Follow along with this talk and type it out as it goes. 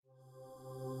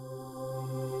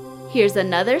Here's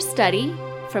another study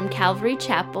from Calvary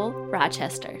Chapel,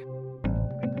 Rochester.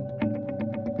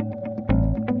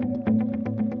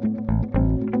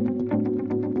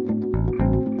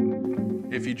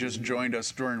 If you just joined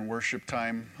us during worship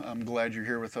time, I'm glad you're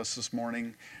here with us this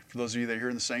morning. For those of you that are here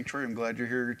in the sanctuary, I'm glad you're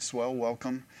here as well.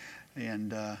 Welcome.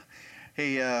 And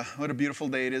hey, what a beautiful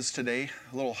day it is today.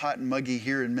 A little hot and muggy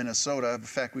here in Minnesota. In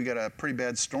fact, we got a pretty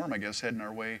bad storm, I guess, heading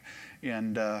our way.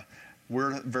 And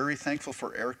we're very thankful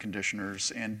for air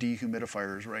conditioners and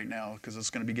dehumidifiers right now because it's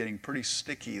going to be getting pretty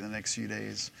sticky the next few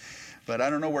days. But I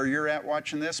don't know where you're at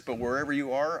watching this, but wherever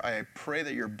you are, I pray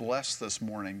that you're blessed this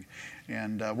morning.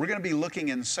 And we're going to be looking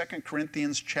in 2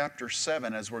 Corinthians chapter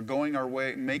 7 as we're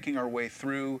making our way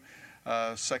through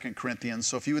 2 Corinthians.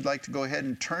 So if you would like to go ahead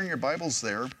and turn your Bibles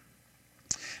there. And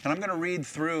I'm going to read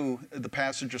through the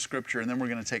passage of Scripture, and then we're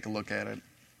going to take a look at it.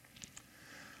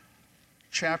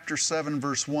 Chapter 7,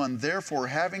 verse 1, "Therefore,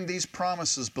 having these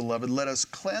promises, beloved, let us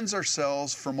cleanse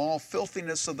ourselves from all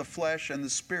filthiness of the flesh and the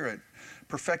spirit,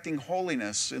 perfecting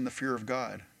holiness in the fear of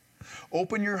God.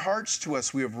 Open your hearts to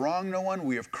us. We have wronged no one.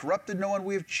 We have corrupted no one.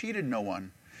 We have cheated no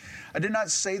one. I did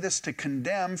not say this to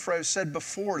condemn, for I have said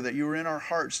before that you are in our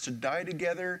hearts to die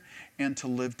together and to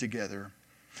live together.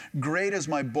 Great is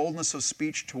my boldness of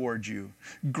speech toward you.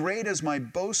 Great is my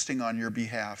boasting on your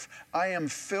behalf. I am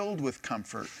filled with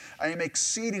comfort. I am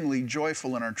exceedingly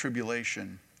joyful in our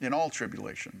tribulation, in all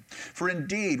tribulation. For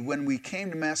indeed, when we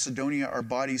came to Macedonia, our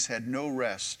bodies had no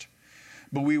rest,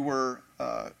 but we were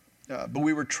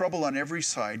troubled on every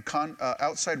side.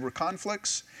 Outside were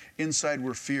conflicts, inside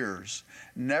were fears.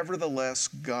 Nevertheless,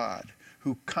 God,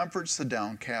 who comforts the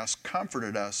downcast,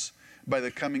 comforted us by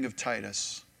the coming of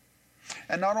Titus.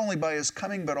 And not only by his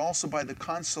coming, but also by the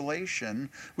consolation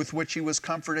with which he was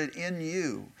comforted in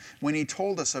you, when he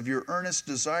told us of your earnest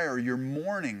desire, your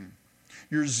mourning,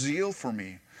 your zeal for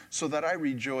me, so that I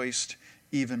rejoiced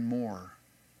even more.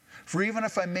 For even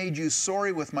if I made you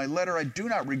sorry with my letter, I do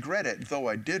not regret it, though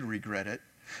I did regret it.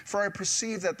 For I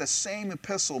perceive that the same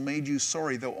epistle made you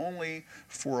sorry, though only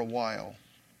for a while.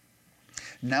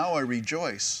 Now I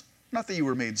rejoice, not that you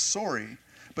were made sorry,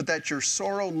 but that your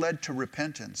sorrow led to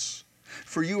repentance.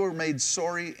 For you were made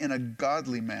sorry in a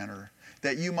godly manner,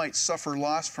 that you might suffer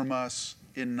loss from us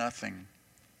in nothing.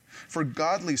 For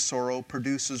godly sorrow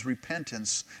produces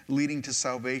repentance, leading to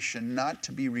salvation, not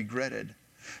to be regretted.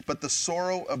 But the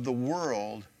sorrow of the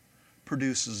world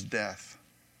produces death.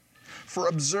 For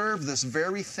observe this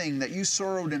very thing, that you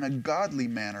sorrowed in a godly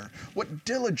manner, what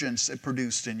diligence it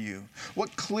produced in you,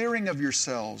 what clearing of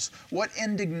yourselves, what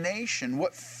indignation,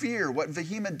 what fear, what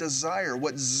vehement desire,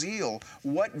 what zeal,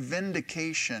 what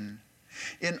vindication.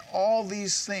 In all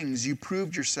these things you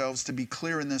proved yourselves to be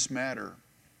clear in this matter.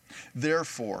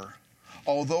 Therefore,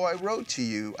 although I wrote to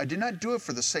you, I did not do it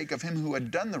for the sake of him who had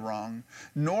done the wrong,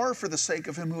 nor for the sake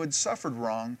of him who had suffered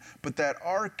wrong, but that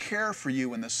our care for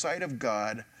you in the sight of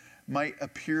God might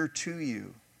appear to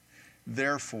you.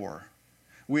 Therefore,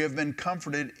 we have been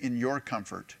comforted in your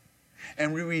comfort,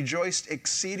 and we rejoiced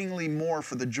exceedingly more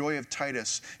for the joy of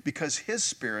Titus, because his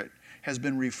spirit has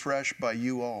been refreshed by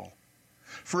you all.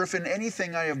 For if in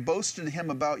anything I have boasted him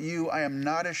about you, I am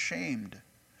not ashamed.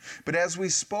 But as we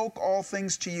spoke all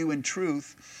things to you in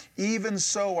truth, even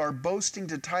so our boasting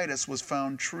to Titus was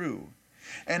found true.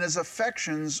 And his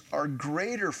affections are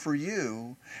greater for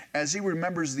you, as he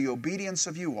remembers the obedience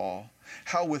of you all,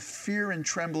 how with fear and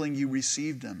trembling you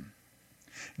received him.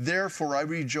 Therefore I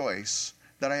rejoice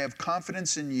that I have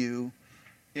confidence in you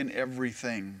in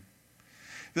everything."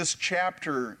 This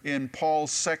chapter in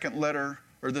Paul's second letter,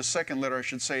 or the second letter I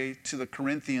should say, to the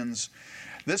Corinthians,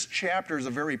 this chapter is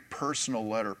a very personal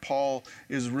letter. Paul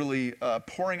is really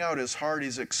pouring out his heart.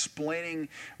 He's explaining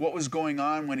what was going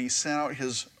on when he sent out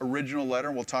his original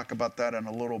letter. We'll talk about that in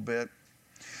a little bit.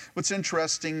 What's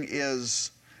interesting is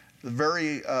the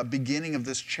very beginning of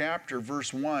this chapter,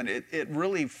 verse 1. It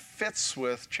really fits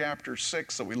with chapter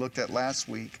 6 that we looked at last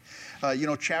week.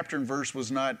 Chapter and verse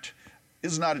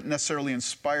is not necessarily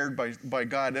inspired by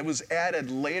God. It was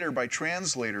added later by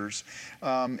translators.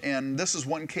 And this is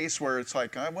one case where it's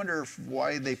like, I wonder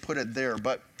why they put it there,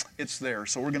 but it's there.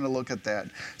 So we're going to look at that.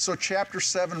 So chapter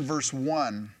 7, verse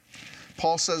 1,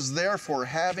 Paul says, "Therefore,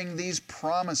 having these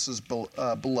promises,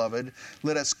 beloved,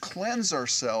 let us cleanse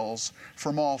ourselves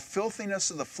from all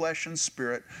filthiness of the flesh and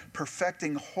spirit,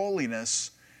 perfecting holiness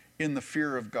in the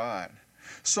fear of God."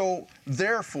 So,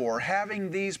 therefore,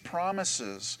 having these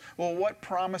promises, well, what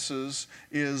promises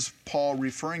is Paul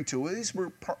referring to? Well, these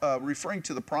were referring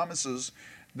to the promises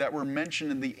that were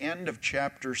mentioned in the end of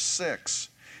chapter 6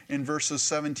 in verses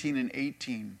 17 and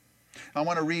 18. I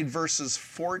want to read verses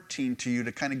 14 to you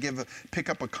to kind of pick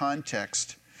up a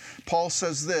context. Paul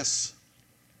says this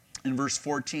in verse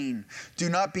 14, "Do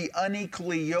not be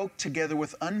unequally yoked together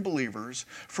with unbelievers,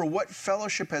 for what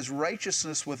fellowship has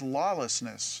righteousness with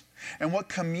lawlessness? And what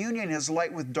communion has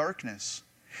light with darkness?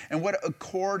 And what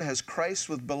accord has Christ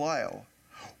with Belial?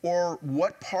 Or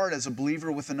what part has a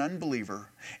believer with an unbeliever?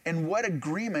 And what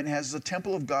agreement has the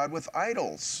temple of God with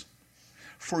idols?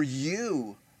 For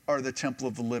you are the temple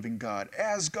of the living God.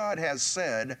 As God has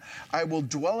said, I will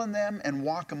dwell in them and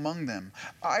walk among them.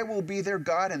 I will be their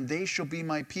God, and they shall be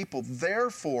my people.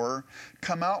 Therefore,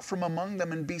 come out from among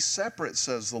them and be separate,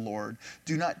 says the Lord.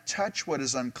 Do not touch what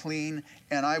is unclean,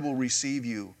 and I will receive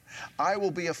you. I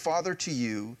will be a father to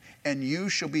you, and you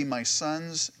shall be my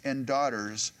sons and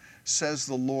daughters, says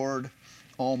the Lord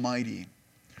Almighty."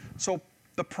 So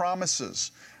the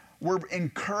promises. We're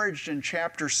encouraged in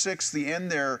chapter 6, the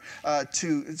end there,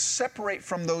 to separate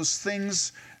from those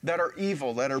things that are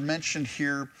evil, that are mentioned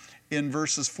here in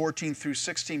verses 14 through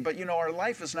 16. But our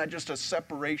life is not just a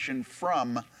separation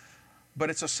from,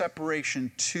 but it's a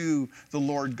separation to the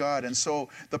Lord God. And so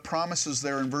the promises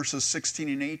there in verses 16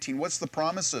 and 18, what's the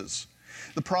promises?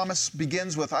 The promise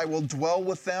begins with, I will dwell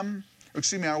with them,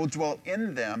 I will dwell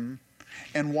in them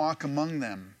and walk among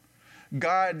them.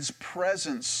 God's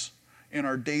presence in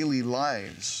our daily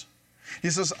lives. He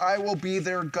says, I will be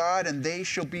their God and they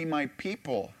shall be my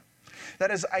people.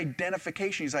 That is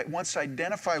identification. He wants to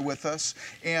identify with us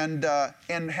and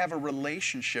have a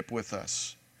relationship with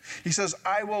us. He says,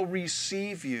 I will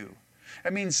receive you.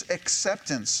 That means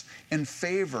acceptance and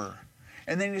favor.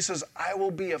 And then he says, I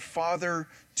will be a father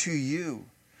to you.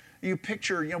 You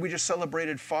picture, we just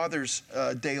celebrated Father's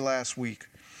Day last week.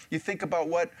 You think about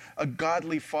what a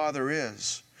godly father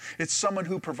is. It's someone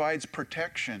who provides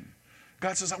protection.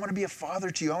 God says, I want to be a father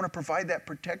to you. I want to provide that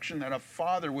protection that a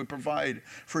father would provide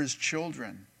for his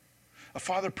children. A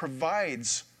father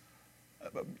provides,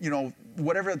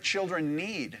 whatever the children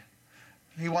need.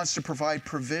 He wants to provide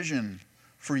provision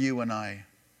for you and I.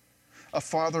 A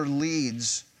father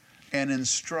leads and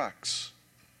instructs.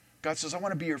 God says, I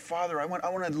want to be your father. I want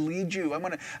to lead you. I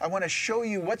want to show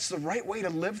you what's the right way to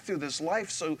live through this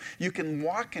life so you can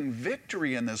walk in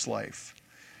victory in this life.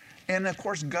 And of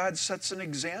course, God sets an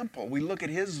example. We look at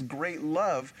his great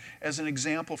love as an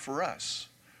example for us.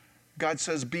 God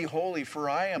says, be holy, for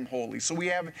I am holy. So we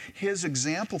have his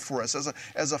example for us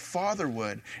as a father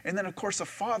would. And then, of course, a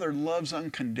father loves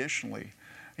unconditionally.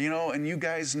 And you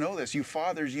guys know this. You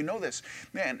fathers, you know this.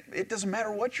 Man, it doesn't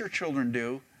matter what your children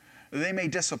do. They may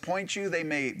disappoint you. They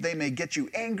may get you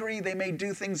angry. They may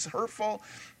do things hurtful.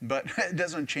 But it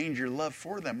doesn't change your love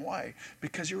for them. Why?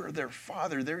 Because you are their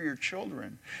father. They're your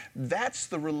children. That's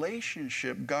the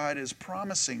relationship God is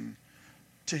promising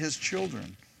to his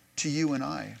children, to you and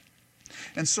I.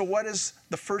 And so what is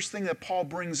the first thing that Paul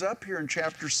brings up here in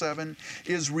chapter 7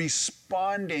 is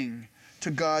responding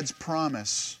to God's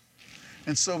promise.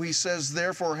 And so he says,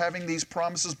 therefore, having these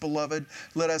promises, beloved,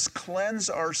 let us cleanse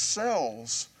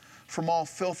ourselves from all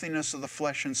filthiness of the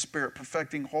flesh and spirit,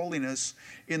 perfecting holiness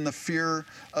in the fear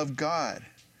of God.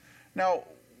 Now,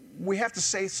 we have to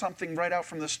say something right out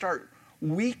from the start.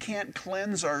 We can't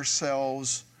cleanse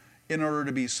ourselves in order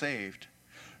to be saved.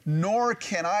 Nor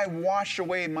can I wash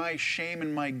away my shame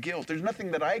and my guilt. There's nothing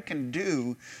that I can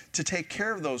do to take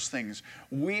care of those things.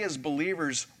 We as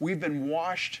believers, we've been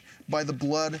washed by the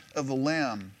blood of the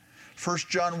Lamb. 1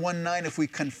 John 1:9, if we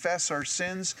confess our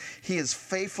sins, he is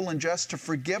faithful and just to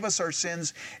forgive us our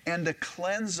sins and to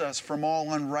cleanse us from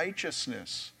all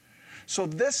unrighteousness. So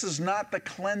this is not the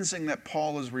cleansing that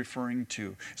Paul is referring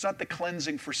to. It's not the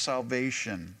cleansing for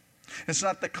salvation. It's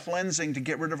not the cleansing to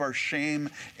get rid of our shame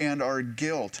and our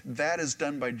guilt. That is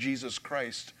done by Jesus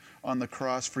Christ on the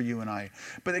cross for you and I.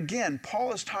 But again,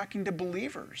 Paul is talking to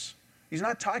believers. He's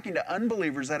not talking to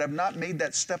unbelievers that have not made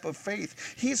that step of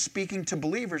faith. He's speaking to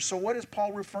believers. So what is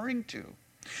Paul referring to?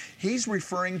 He's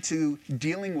referring to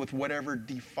dealing with whatever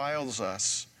defiles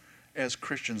us as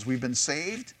Christians. We've been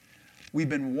saved. We've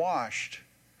been washed.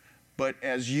 But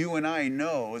as you and I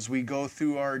know, as we go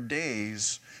through our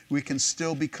days, we can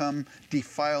still become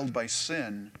defiled by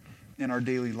sin in our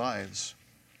daily lives.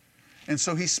 And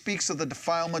so he speaks of the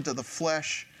defilement of the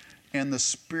flesh and the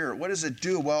spirit. What does it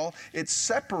do? Well, it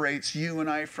separates you and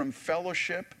I from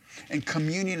fellowship and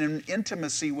communion and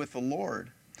intimacy with the Lord.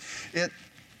 It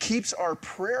keeps our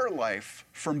prayer life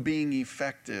from being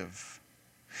effective.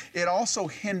 It also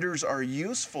hinders our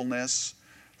usefulness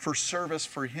for service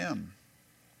for him.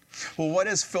 Well, what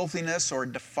is filthiness or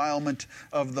defilement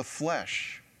of the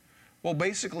flesh? Well,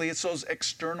 basically, it's those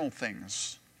external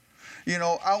things.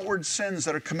 Outward sins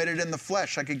that are committed in the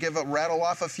flesh. I could rattle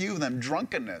off a few of them.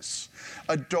 Drunkenness,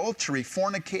 adultery,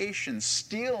 fornication,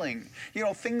 stealing,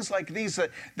 things like these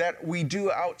that we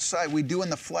do outside, we do in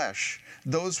the flesh.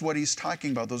 Those what he's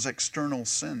talking about, those external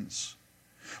sins.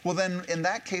 Well then, in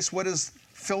that case, what is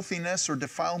filthiness or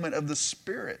defilement of the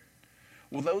spirit?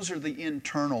 Well, those are the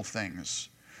internal things.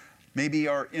 Maybe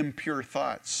our impure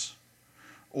thoughts,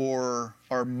 or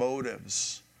our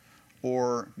motives,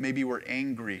 or maybe we're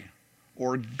angry,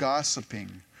 or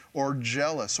gossiping, or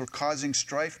jealous, or causing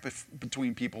strife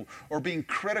between people, or being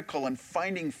critical and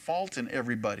finding fault in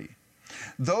everybody.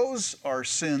 Those are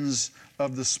sins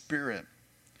of the spirit.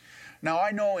 Now,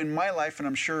 I know in my life, and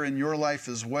I'm sure in your life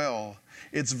as well,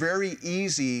 it's very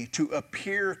easy to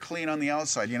appear clean on the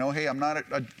outside. Hey, I'm not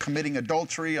committing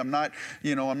adultery. I'm not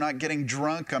getting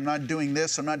drunk. I'm not doing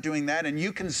this. I'm not doing that. And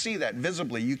you can see that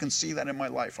visibly. You can see that in my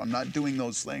life. I'm not doing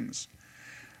those things.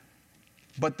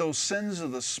 But those sins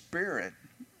of the spirit,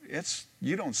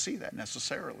 you don't see that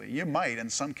necessarily. You might in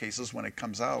some cases when it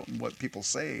comes out and what people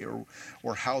say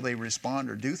or how they respond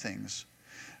or do things.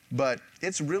 But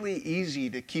it's really easy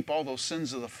to keep all those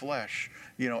sins of the flesh,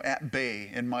 at bay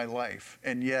in my life,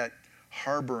 and yet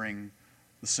harboring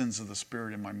the sins of the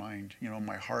spirit in my mind, in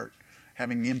my heart,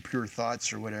 having impure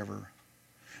thoughts or whatever.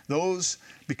 Those,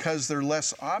 because they're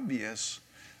less obvious,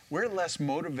 we're less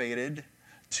motivated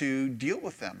to deal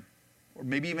with them, or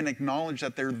maybe even acknowledge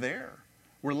that they're there.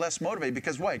 We're less motivated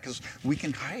because why? Because we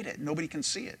can hide it. Nobody can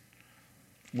see it.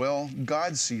 Well,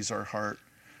 God sees our heart.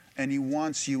 And he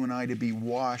wants you and I to be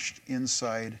washed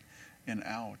inside and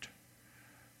out.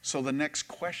 So the next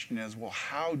question is, well,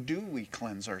 how do we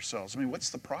cleanse ourselves? What's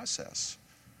the process?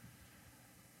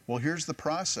 Well, here's the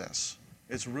process.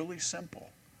 It's really simple.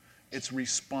 It's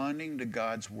responding to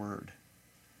God's word.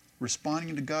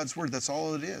 Responding to God's word, that's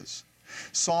all it is.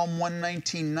 Psalm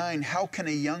 119:9, how can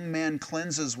a young man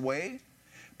cleanse his way?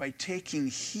 By taking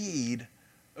heed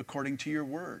according to your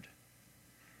word.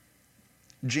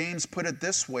 James put it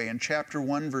this way in chapter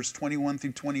 1, verse 21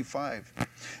 through 25.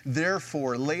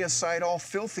 Therefore, lay aside all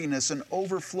filthiness and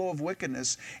overflow of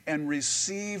wickedness, and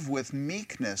receive with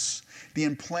meekness the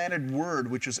implanted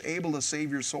word which is able to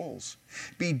save your souls.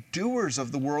 Be doers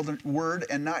of the word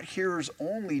and not hearers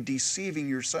only, deceiving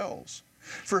yourselves.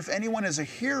 For if anyone is a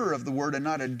hearer of the word and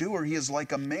not a doer, he is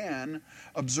like a man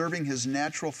observing his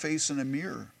natural face in a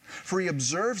mirror. For he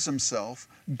observes himself,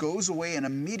 goes away, and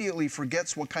immediately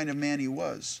forgets what kind of man he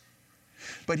was.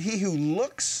 But he who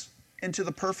looks into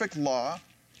the perfect law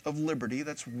of liberty,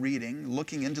 that's reading,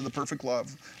 looking into the perfect law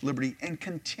of liberty, and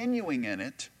continuing in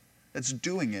it, that's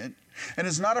doing it, and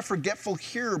is not a forgetful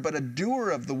hearer, but a doer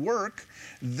of the work,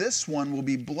 this one will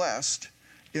be blessed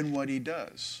in what he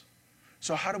does.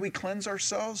 So how do we cleanse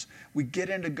ourselves? We get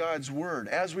into God's word.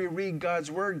 As we read God's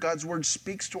word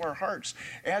speaks to our hearts.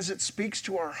 As it speaks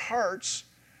to our hearts,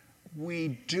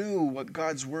 we do what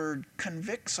God's word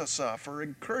convicts us of, or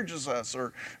encourages us,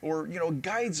 or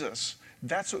guides us.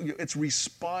 That's what it's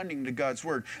responding to God's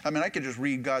word. I could just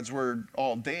read God's word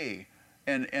all day,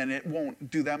 and it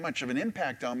won't do that much of an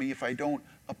impact on me if I don't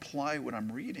apply what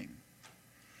I'm reading.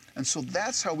 And so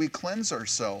that's how we cleanse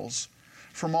ourselves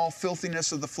from all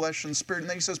filthiness of the flesh and spirit. And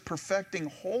then he says, perfecting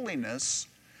holiness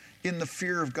in the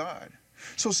fear of God.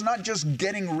 So it's not just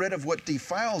getting rid of what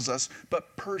defiles us,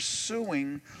 but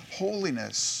pursuing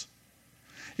holiness.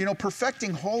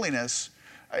 Perfecting holiness,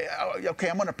 I'm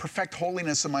going to perfect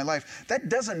holiness in my life. That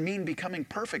doesn't mean becoming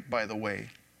perfect, by the way.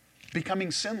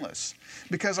 Becoming sinless.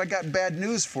 Because I got bad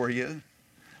news for you.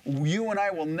 You and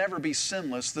I will never be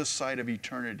sinless this side of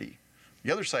eternity.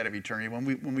 The other side of eternity,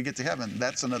 when we get to heaven,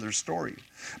 that's another story.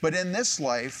 But in this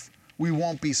life, we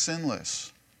won't be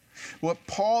sinless. What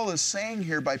Paul is saying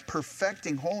here by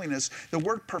perfecting holiness, the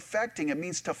word perfecting, it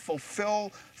means to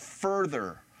fulfill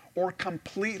further or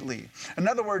completely. In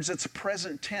other words, it's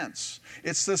present tense.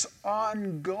 It's this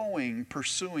ongoing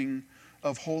pursuing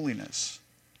of holiness.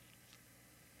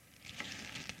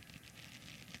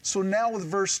 So now with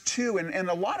verse 2, and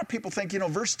a lot of people think,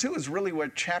 verse 2 is really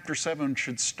what chapter 7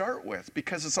 should start with,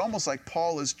 because it's almost like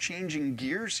Paul is changing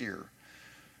gears here.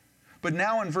 But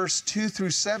now in verse 2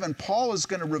 through 7, Paul is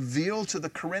going to reveal to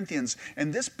the Corinthians,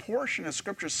 and this portion of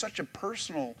Scripture is such a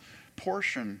personal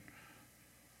portion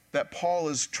that Paul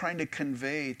is trying to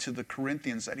convey to the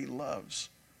Corinthians that he loves.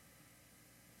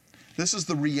 This is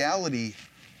the reality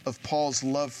of Paul's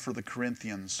love for the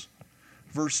Corinthians.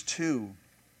 Verse 2.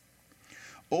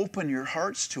 Open your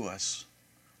hearts to us.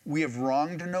 We have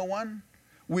wronged no one.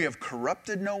 We have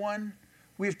corrupted no one.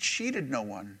 We have cheated no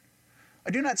one.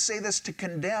 I do not say this to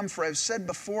condemn, for I have said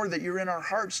before that you're in our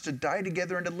hearts to die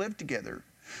together and to live together.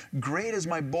 Great is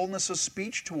my boldness of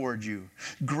speech toward you.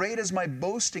 Great is my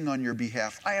boasting on your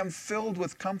behalf. I am filled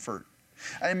with comfort.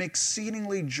 I am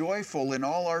exceedingly joyful in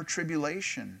all our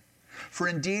tribulation. For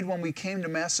indeed, when we came to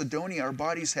Macedonia, our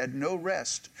bodies had no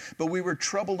rest, but we were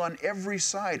troubled on every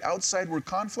side. Outside were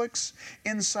conflicts,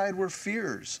 inside were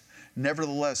fears.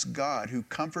 Nevertheless, God, who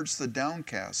comforts the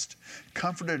downcast,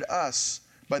 comforted us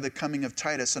by the coming of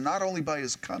Titus, and not only by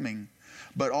his coming,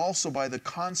 but also by the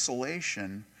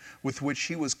consolation with which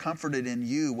he was comforted in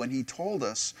you when he told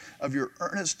us of your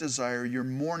earnest desire, your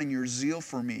mourning, your zeal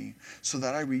for me, so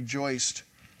that I rejoiced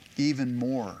even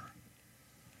more.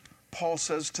 Paul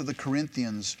says to the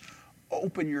Corinthians,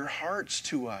 open your hearts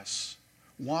to us.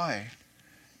 Why?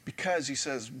 Because, he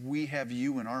says, we have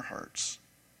you in our hearts.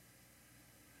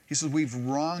 He says, we've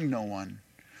wronged no one.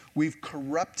 We've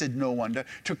corrupted no one.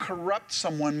 To corrupt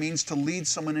someone means to lead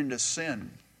someone into sin.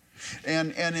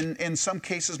 And in some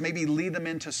cases, maybe lead them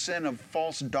into sin of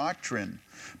false doctrine.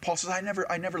 Paul says,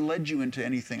 I never led you into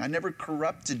anything. I never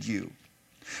corrupted you.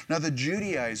 Now the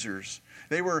Judaizers,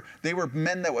 they were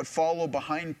men that would follow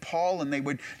behind Paul, and they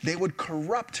would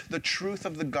corrupt the truth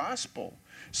of the gospel,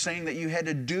 saying that you had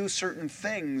to do certain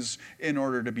things in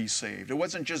order to be saved. It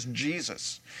wasn't just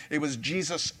Jesus. It was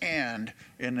Jesus and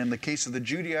in the case of the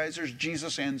Judaizers,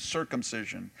 Jesus and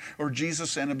circumcision, or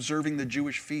Jesus and observing the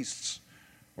Jewish feasts,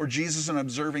 or Jesus and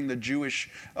observing the Jewish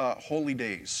holy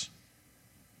days.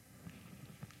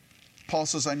 Paul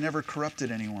says, I never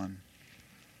corrupted anyone.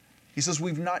 He says,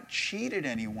 we've not cheated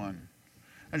anyone.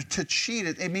 And to cheat,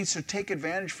 it means to take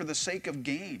advantage for the sake of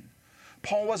gain.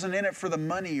 Paul wasn't in it for the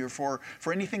money or for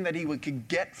anything that he could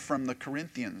get from the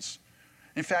Corinthians.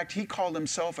 In fact, he called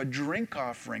himself a drink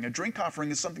offering. A drink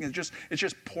offering is something it's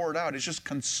just poured out. It's just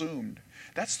consumed.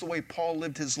 That's the way Paul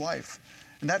lived his life.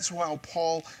 And that's how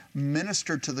Paul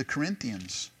ministered to the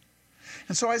Corinthians.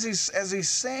 And so as he's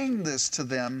saying this to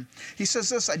them, he says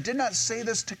this, I did not say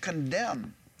this to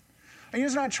condemn. And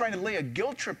he's not trying to lay a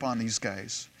guilt trip on these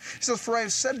guys. He says, for I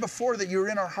have said before that you're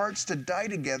in our hearts to die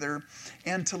together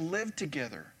and to live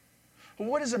together. Well,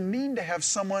 what does it mean to have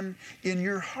someone in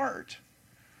your heart?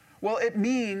 Well, it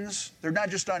means they're not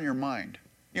just on your mind.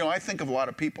 You know, I think of a lot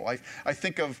of people. I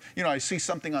think of, I see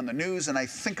something on the news and I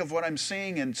think of what I'm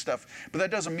seeing and stuff. But that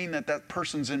doesn't mean that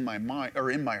person's in my mind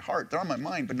or in my heart. They're on my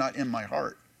mind, but not in my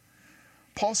heart.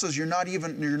 Paul says you're not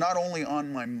only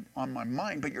on my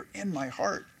mind, but you're in my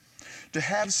heart. To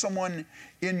have someone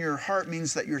in your heart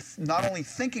means that you're not only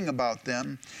thinking about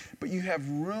them, but you have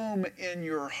room in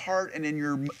your heart and in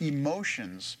your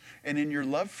emotions and in your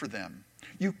love for them.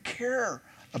 You care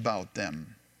about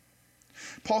them.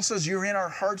 Paul says you're in our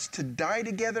hearts to die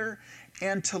together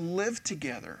and to live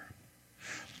together.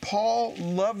 Paul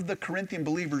loved the Corinthian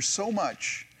believers so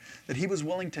much that he was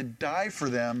willing to die for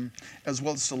them as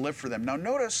well as to live for them. Now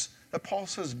notice that Paul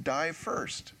says die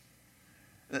first.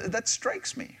 That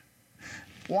strikes me.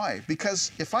 Why?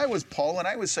 Because if I was Paul and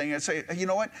I was saying, I'd say, you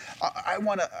know what,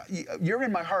 you're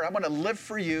in my heart. I want to live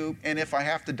for you, and if I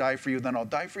have to die for you, then I'll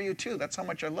die for you too. That's how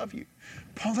much I love you.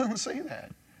 Paul doesn't say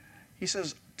that. He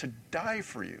says to die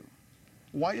for you.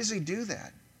 Why does he do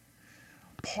that?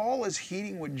 Paul is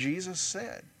heeding what Jesus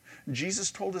said.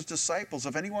 Jesus told his disciples,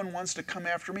 if anyone wants to come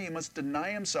after me, he must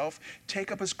deny himself,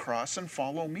 take up his cross, and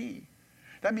follow me.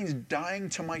 That means dying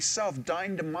to myself,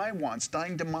 dying to my wants,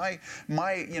 dying to my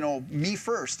me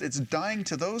first. It's dying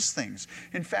to those things.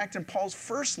 In fact, in Paul's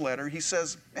first letter, he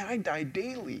says, man, I die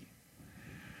daily.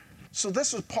 So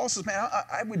this is, Paul says, man,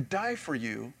 I would die for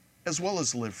you as well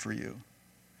as live for you.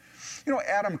 You know,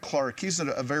 Adam Clarke, he's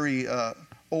a very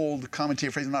old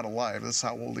commentator. He's not alive, that's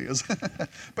how old he is.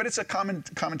 But it's a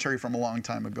commentary from a long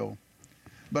time ago.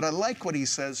 But I like what he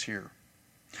says here.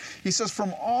 He says,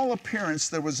 from all appearance,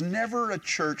 there was never a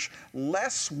church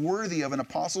less worthy of an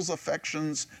apostle's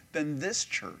affections than this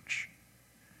church.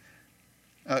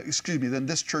 Than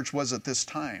this church was at this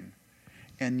time.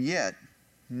 And yet,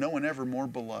 no one ever more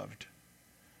beloved.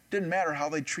 Didn't matter how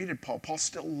they treated Paul. Paul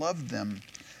still loved them.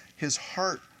 His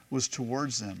heart was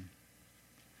towards them.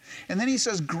 And then he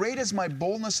says, great is my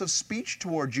boldness of speech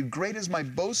toward you. Great is my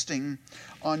boasting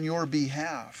on your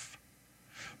behalf.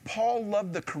 Paul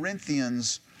loved the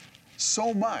Corinthians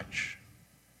so much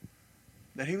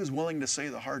that he was willing to say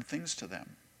the hard things to them.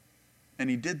 And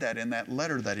he did that in that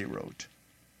letter that he wrote.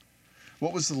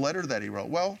 What was the letter that he wrote?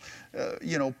 Well,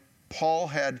 Paul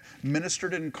had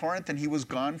ministered in Corinth, and he was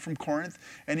gone from Corinth,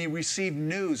 and he received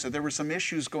news that there were some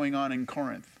issues going on in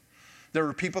Corinth. There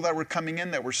were people that were coming in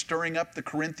that were stirring up the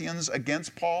Corinthians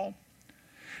against Paul.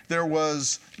 There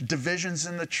was divisions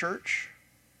in the church.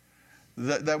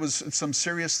 That was some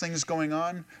serious things going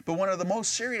on. But one of the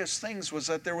most serious things was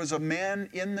that there was a man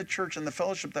in the church, in the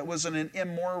fellowship, that was in an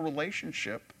immoral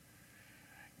relationship.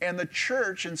 And the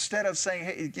church, instead of saying,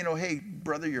 hey, hey,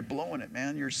 brother, you're blowing it,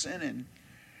 man, you're sinning,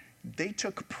 they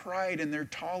took pride in their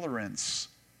tolerance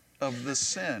of the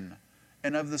sin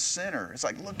and of the sinner. It's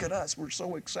like, look at us, we're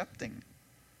so accepting.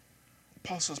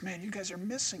 Paul says, man, you guys are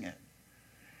missing it.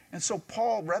 And so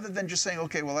Paul, rather than just saying,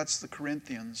 okay, well, that's the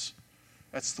Corinthians,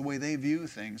 that's the way they view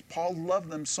things, Paul loved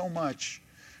them so much,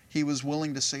 he was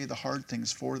willing to say the hard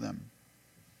things for them.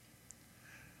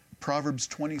 Proverbs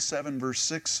 27 verse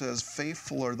 6 says,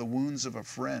 faithful are the wounds of a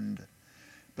friend,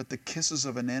 but the kisses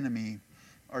of an enemy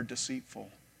are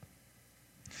deceitful.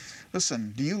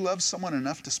 Listen, do you love someone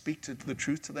enough to speak the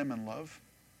truth to them in love?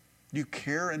 Do you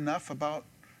care enough about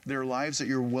their lives that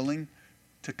you're willing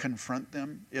to confront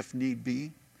them if need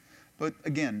be? But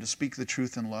again, to speak the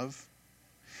truth in love.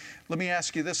 Let me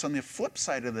ask you this, on the flip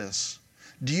side of this,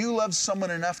 do you love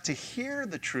someone enough to hear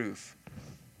the truth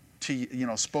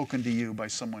spoken to you by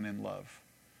someone in love?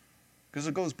 Because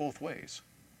it goes both ways.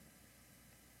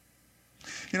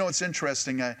 It's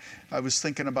interesting. I was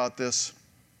thinking about this.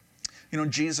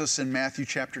 Jesus in Matthew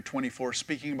chapter 24,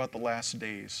 speaking about the last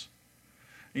days.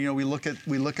 We look at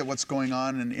what's going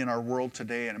on in our world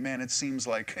today, and man, it seems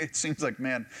like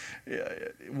man,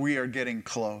 we are getting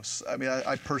close. I mean,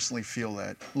 I personally feel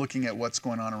that, looking at what's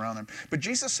going on around them. But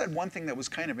Jesus said one thing that was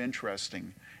kind of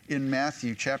interesting in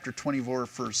Matthew chapter 24,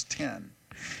 verse 10.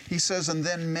 He says, and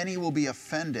then many will be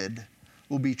offended,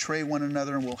 will betray one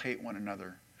another, and will hate one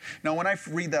another. Now, when I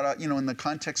read that, in the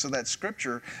context of that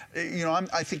scripture,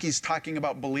 I think he's talking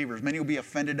about believers. Many will be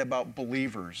offended about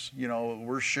believers.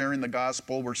 We're sharing the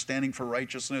gospel, we're standing for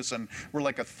righteousness, and we're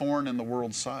like a thorn in the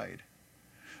world's side.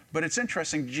 But it's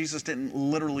interesting, Jesus didn't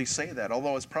literally say that,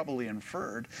 although it's probably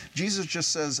inferred. Jesus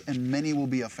just says, and many will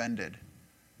be offended,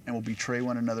 and will betray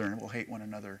one another, and will hate one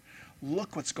another.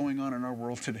 Look what's going on in our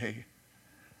world today.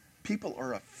 People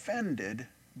are offended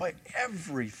by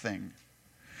everything.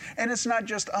 And it's not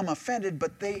just I'm offended,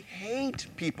 but they hate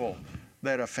people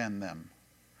that offend them.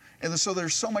 And so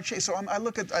there's so much hate. So I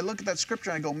look at that scripture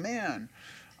and I go, man,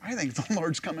 I think the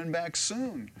Lord's coming back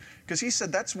soon. Because he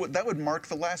said that would mark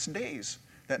the last days,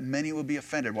 that many will be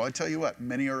offended. Well, I tell you what,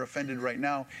 many are offended right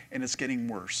now, and it's getting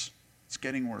worse. It's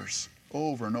getting worse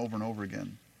over and over and over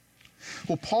again.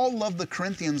 Well, Paul loved the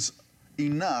Corinthians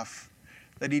enough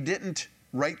that he didn't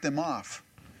write them off.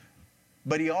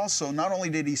 But he also, not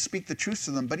only did he speak the truth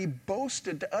to them, but he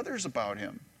boasted to others about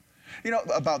him.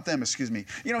 About them, excuse me.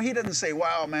 He didn't say,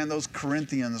 wow, man, those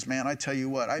Corinthians, man, I tell you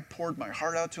what, I poured my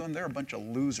heart out to them. They're a bunch of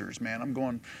losers, man. I'm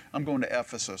going to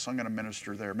Ephesus. I'm going to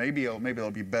minister there. Maybe it'll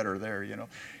be better there,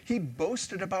 He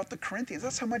boasted about the Corinthians.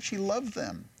 That's how much he loved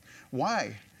them.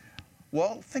 Why?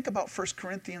 Well, think about 1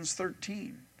 Corinthians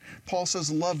 13. Paul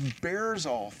says, love bears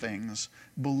all things,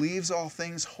 believes all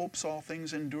things, hopes all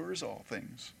things, endures all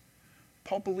things.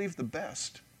 Paul believed the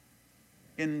best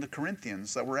in the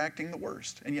Corinthians that were acting the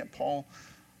worst. And yet Paul,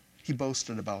 he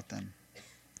boasted about them.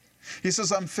 He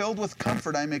says, I'm filled with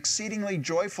comfort. I'm exceedingly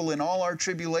joyful in all our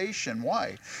tribulation.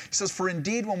 Why? He says, for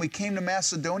indeed when we came to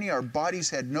Macedonia, our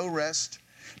bodies had no rest,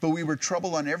 but we were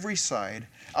troubled on every side.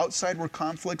 Outside were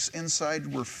conflicts,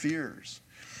 inside were fears.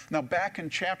 Now back in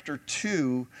chapter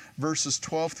 2, verses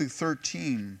 12 through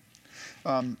 13,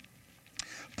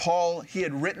 Paul, he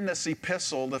had written this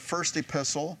epistle, the first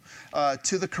epistle,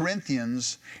 to the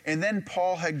Corinthians, and then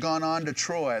Paul had gone on to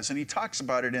Troas, and he talks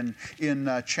about it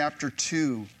in chapter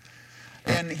 2.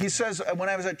 And he says, when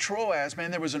I was at Troas,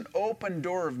 man, there was an open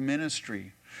door of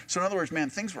ministry. So in other words, man,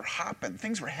 things were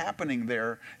happening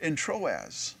there in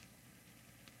Troas.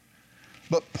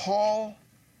 But Paul,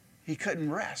 he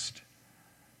couldn't rest.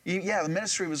 The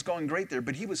ministry was going great there,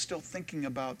 but he was still thinking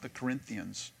about the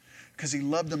Corinthians, because he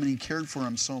loved them and he cared for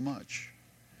them so much.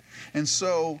 And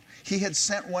so he had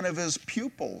sent one of his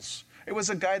pupils. It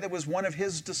was a guy that was one of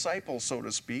his disciples, so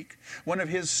to speak, one of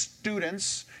his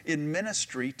students in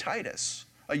ministry, Titus,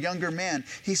 a younger man.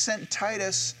 He sent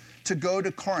Titus to go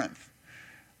to Corinth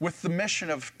with the mission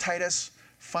of, Titus,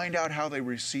 find out how they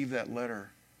received that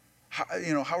letter.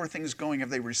 How are things going?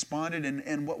 Have they responded?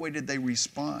 And what way did they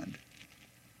respond?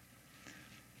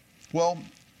 Well,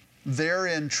 there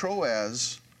in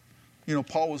Troas,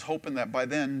 Paul was hoping that by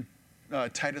then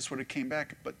Titus would have came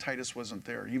back, but Titus wasn't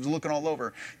there. He was looking all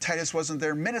over. Titus wasn't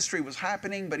there. Ministry was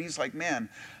happening, but he's like, man,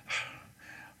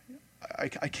 I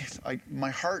can't, my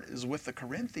heart is with the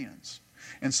Corinthians.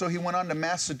 And so he went on to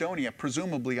Macedonia,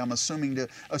 presumably, I'm assuming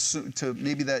to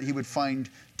maybe that he would find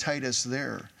Titus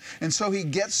there. And so he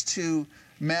gets to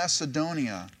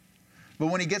Macedonia. But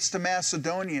when he gets to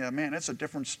Macedonia, man, it's a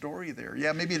different story there.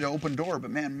 Yeah, maybe an open door, but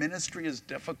man, ministry is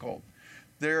difficult.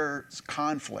 There's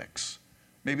conflicts.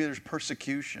 Maybe there's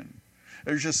persecution.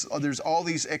 There's all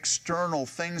these external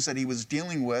things that he was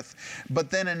dealing with. But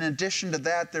then in addition to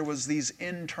that, there was these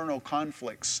internal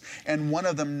conflicts. And one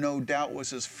of them, no doubt,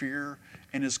 was his fear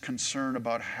and his concern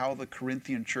about how the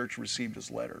Corinthian church received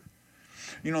his letter.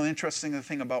 You know, the interesting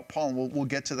thing about Paul, and we'll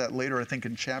get to that later, I think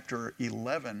in chapter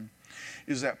 11,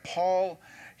 is that Paul,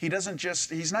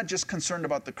 he's not just concerned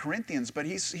about the Corinthians, but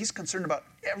he's concerned about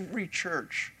every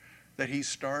church that he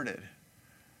started.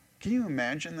 Can you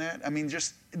imagine that? I mean,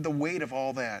 just the weight of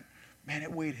all that. Man,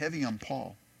 it weighed heavy on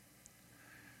Paul.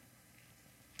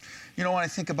 You know, when I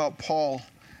think about Paul,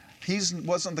 he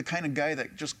wasn't the kind of guy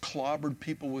that just clobbered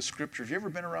people with scripture. Have you ever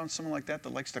been around someone like that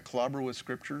likes to clobber with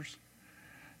scriptures?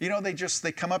 You know, they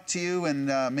come up to you and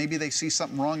maybe they see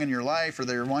something wrong in your life or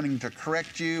they're wanting to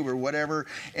correct you or whatever,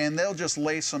 and they'll just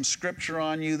lay some scripture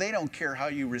on you. They don't care how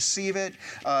you receive it.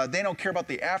 They don't care about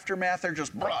the aftermath. They're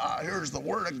just, here's the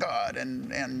word of God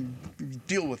and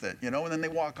deal with it, you know, and then they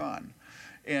walk on.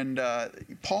 And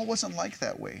Paul wasn't like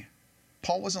that way.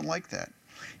 Paul wasn't like that.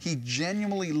 He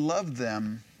genuinely loved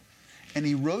them, and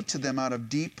he wrote to them out of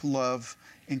deep love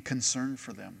and concern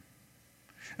for them.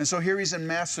 And so here he's in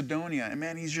Macedonia, and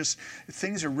man,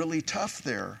 things are really tough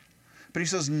there. But he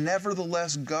says,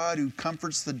 nevertheless, God who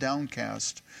comforts the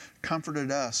downcast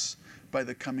comforted us by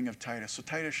the coming of Titus. So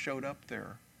Titus showed up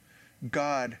there.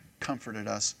 God comforted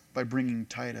us by bringing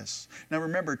Titus. Now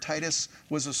remember, Titus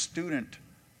was a student.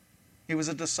 He was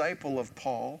a disciple of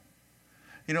Paul.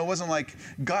 You know, it wasn't like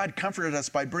God comforted us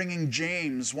by bringing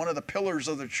James, one of the pillars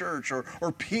of the church, or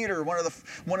Peter, one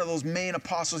of those main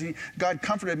apostles. God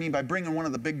comforted me by bringing one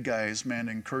of the big guys, man,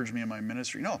 to encourage me in my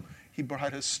ministry. No, he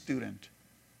brought a student.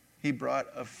 He brought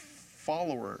a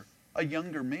follower, a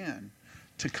younger man,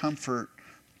 to comfort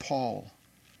Paul.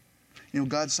 You know,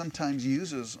 God sometimes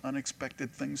uses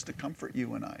unexpected things to comfort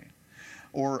you and I,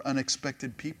 or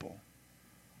unexpected people.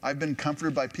 I've been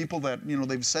comforted by people that, you know,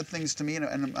 they've said things to me, and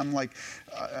I'm like,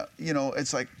 you know,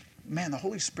 it's like, man, the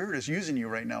Holy Spirit is using you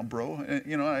right now, bro. And,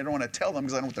 you know, I don't want to tell them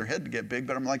because I don't want their head to get big,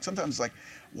 but I'm like, sometimes like,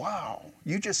 wow,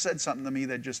 you just said something to me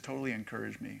that just totally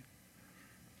encouraged me.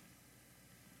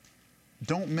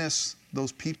 Don't miss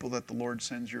those people that the Lord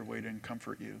sends your way to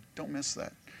comfort you. Don't miss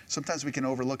that. Sometimes we can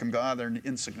overlook them. God, they're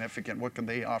insignificant. What can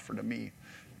they offer to me?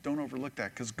 Don't overlook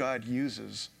that, because God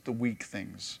uses the weak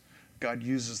things. God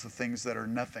uses the things that are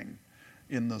nothing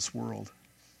in this world.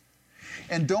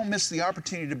 And don't miss the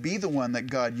opportunity to be the one that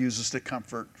God uses to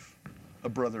comfort a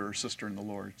brother or sister in the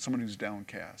Lord, someone who's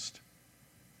downcast.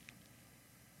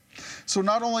 So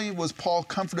not only was Paul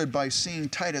comforted by seeing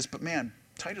Titus, but man,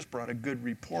 Titus brought a good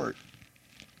report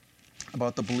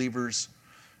about the believers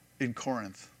in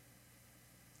Corinth.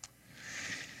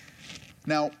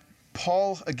 Now,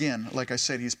 Paul, again, like I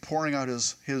said, he's pouring out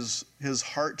his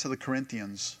heart to the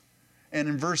Corinthians. And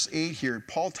in verse 8 here,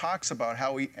 Paul talks about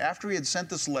how after he had sent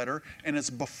this letter, and it's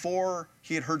before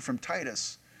he had heard from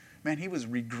Titus, man, he was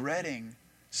regretting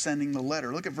sending the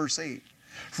letter. Look at verse 8.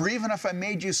 For even if I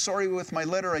made you sorry with my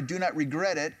letter, I do not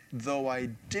regret it, though I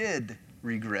did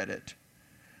regret it.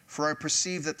 For I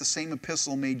perceive that the same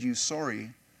epistle made you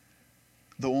sorry,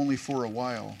 though only for a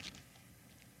while.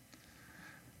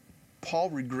 Paul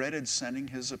regretted sending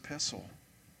his epistle.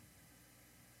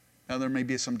 Now, there may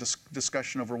be some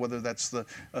discussion over whether that's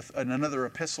another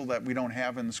epistle that we don't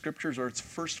have in the Scriptures, or it's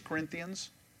 1 Corinthians.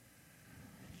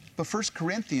 But 1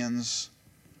 Corinthians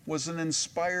was an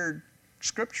inspired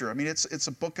Scripture. I mean, it's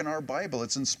a book in our Bible.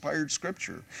 It's inspired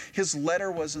Scripture. His letter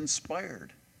was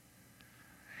inspired.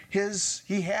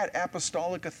 He had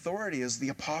apostolic authority as the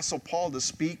Apostle Paul to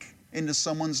speak into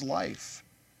someone's life.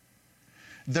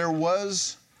 There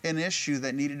was an issue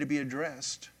that needed to be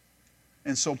addressed.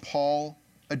 And so Paul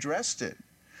addressed it.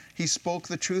 He spoke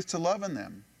the truth to love in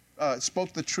them,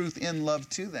 spoke the truth in love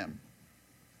to them.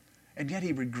 And yet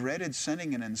he regretted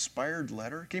sending an inspired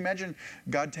letter. Can you imagine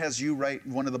God has you write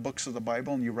one of the books of the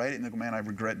Bible, and you write it and you go, man, I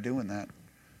regret doing that.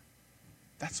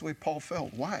 That's the way Paul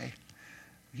felt. Why?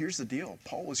 Here's the deal.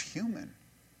 Paul was human.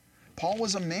 Paul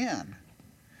was a man.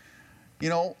 You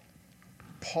know,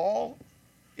 Paul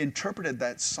interpreted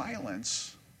that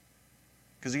silence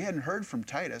because he hadn't heard from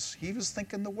Titus. He was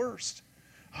thinking the worst.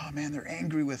 Oh man, they're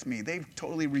angry with me. They've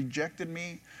totally rejected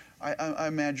me. I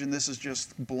imagine this has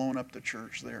just blown up the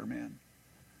church there, man.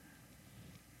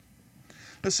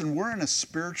 Listen, we're in a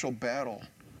spiritual battle.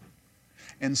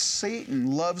 And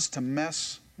Satan loves to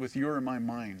mess with your and my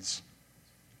minds.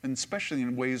 And especially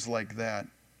in ways like that.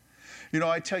 You know,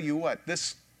 I tell you what,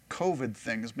 this COVID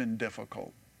thing has been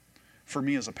difficult for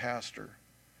me as a pastor.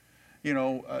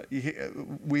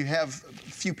 We have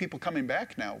few people coming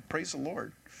back now. Praise the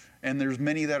Lord. And there's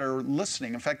many that are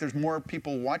listening. In fact, there's more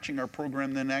people watching our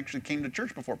program than actually came to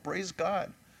church before. Praise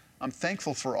God. I'm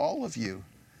thankful for all of you.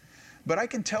 But I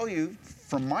can tell you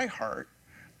from my heart,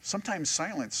 sometimes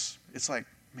silence, it's like,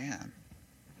 man,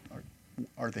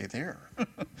 are they there?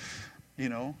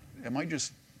 Am I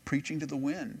just preaching to the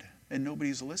wind and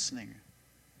nobody's listening?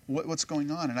 What's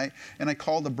going on? And I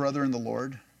called a brother in the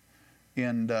Lord,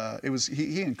 and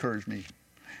he encouraged me.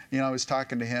 I was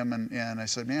talking to him, and I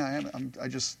said, man, I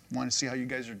just want to see how you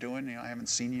guys are doing. I haven't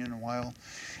seen you in a while.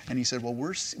 And he said, well,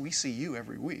 we see you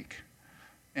every week.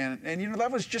 And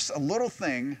that was just a little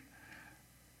thing.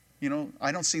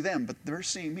 I don't see them, but they're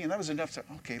seeing me. And that was enough to,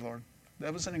 okay, Lord,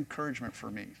 that was an encouragement for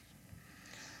me.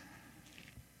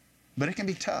 But it can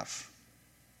be tough.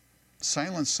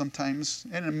 Silence sometimes,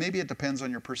 and maybe it depends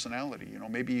on your personality.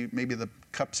 Maybe the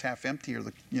cup's half empty, or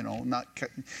not.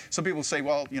 Some people say,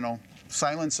 well,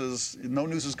 silence is, no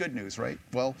news is good news, right?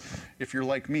 Well, if you're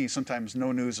like me, sometimes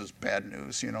no news is bad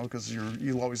news, because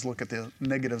you'll always look at the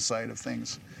negative side of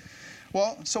things.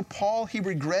 Well, so Paul, he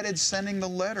regretted sending the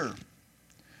letter.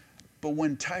 But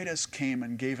when Titus came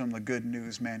and gave him the good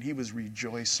news, man, he was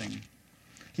rejoicing.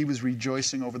 He was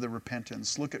rejoicing over the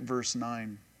repentance. Look at verse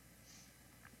 9.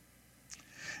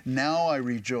 Now I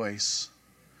rejoice,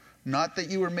 not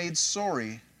that you were made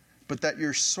sorry, but that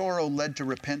your sorrow led to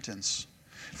repentance.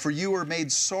 For you were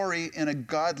made sorry in a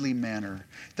godly manner,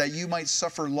 that you might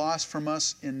suffer loss from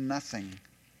us in nothing.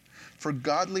 For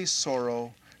godly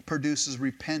sorrow produces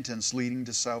repentance leading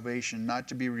to salvation, not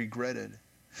to be regretted.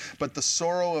 But the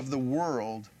sorrow of the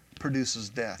world produces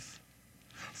death.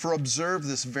 For observe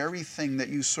this very thing, that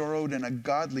you sorrowed in a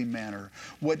godly manner,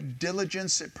 what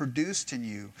diligence it produced in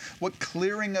you, what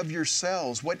clearing of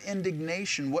yourselves, what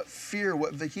indignation, what fear,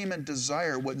 what vehement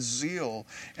desire, what zeal,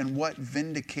 and what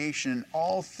vindication. In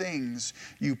all things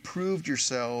you proved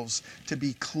yourselves to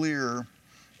be clear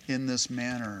in this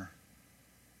manner.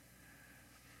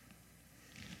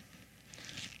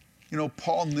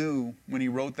 Paul knew when he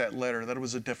wrote that letter that it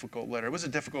was a difficult letter. It was a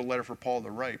difficult letter for Paul to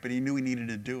write, but he knew he needed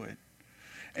to do it.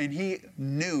 And he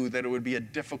knew that it would be a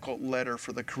difficult letter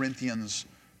for the Corinthians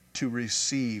to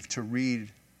receive, to read.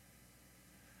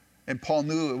 And Paul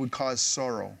knew it would cause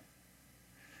sorrow.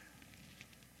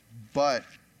 But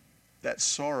that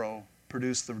sorrow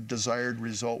produced the desired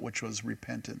result, which was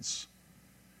repentance.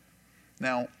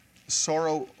 Now,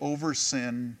 sorrow over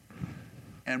sin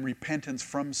and repentance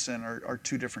from sin are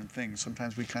two different things.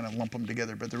 Sometimes we kind of lump them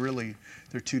together, but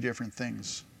they're two different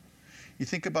things. You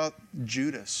think about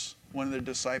Judas, one of the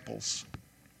disciples.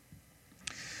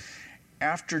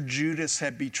 After Judas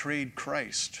had betrayed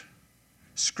Christ,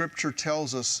 Scripture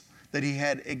tells us that he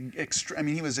had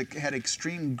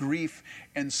extreme grief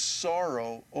and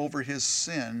sorrow over his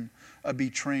sin of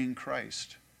betraying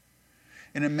Christ.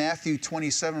 And in Matthew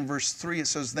 27, verse 3, it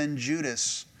says, then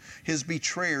Judas, his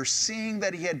betrayer, seeing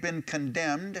that he had been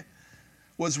condemned,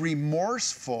 was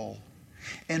remorseful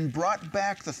and brought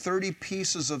back the 30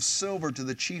 pieces of silver to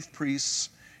the chief priests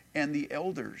and the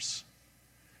elders.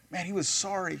 Man, he was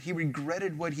sorry. He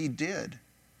regretted what he did.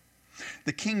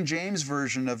 The King James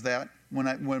version of that,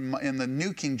 in the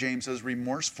New King James says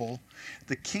remorseful,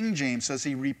 the King James says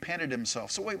he repented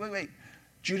himself. So wait.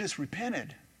 Judas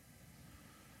repented.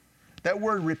 That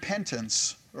word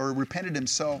repentance, or repented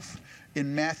himself,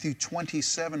 in Matthew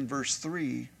 27, verse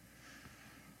 3,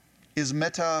 is I'm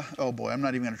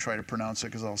not even going to try to pronounce it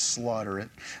because I'll slaughter it.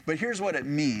 But here's what it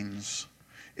means.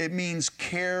 It means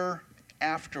care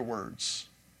afterwards.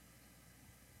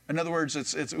 In other words,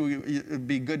 it would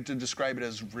be good to describe it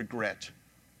as regret.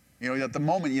 At the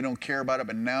moment you don't care about it,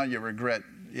 but now you regret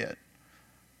it.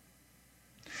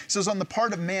 It says, on the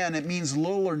part of man, it means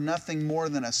little or nothing more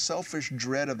than a selfish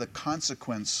dread of the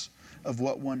consequence of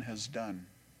what one has done.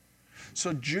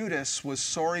 So Judas was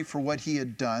sorry for what he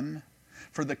had done,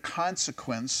 for the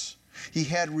consequence. He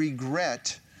had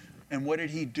regret, and what did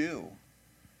he do?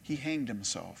 He hanged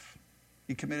himself.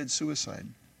 He committed suicide.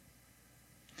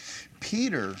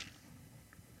 Peter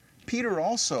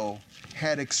also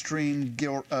had extreme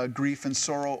grief and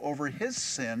sorrow over his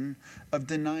sin of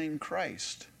denying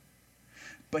Christ.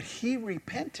 But he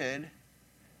repented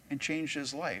and changed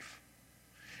his life.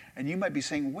 And you might be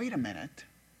saying, wait a minute.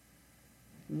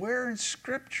 Where in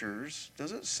Scriptures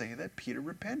does it say that Peter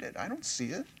repented? I don't see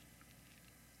it.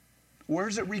 Where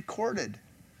is it recorded?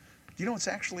 It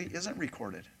actually isn't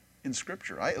recorded in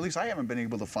Scripture. At least I haven't been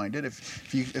able to find it.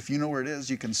 If you know where it is,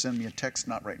 you can send me a text,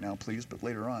 not right now, please, but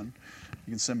later on.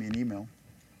 You can send me an email.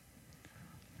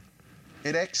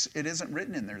 It isn't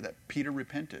written in there that Peter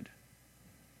repented.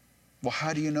 Well,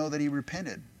 how do you know that he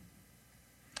repented?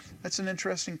 That's an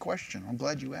interesting question. I'm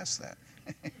glad you asked that.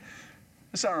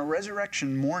 So on a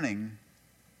resurrection morning,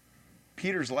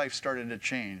 Peter's life started to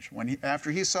change. After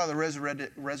he saw the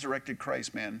resurrected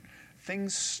Christ, man,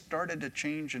 things started to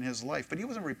change in his life. But he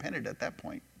wasn't repentant at that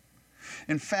point.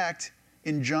 In fact,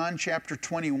 in John chapter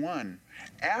 21,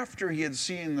 after he had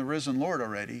seen the risen Lord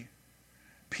already,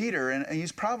 Peter, and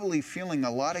he's probably feeling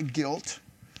a lot of guilt,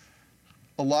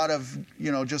 a lot of,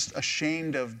 just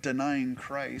ashamed of denying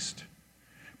Christ.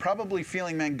 Probably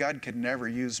feeling, man, God could never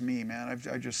use me, man.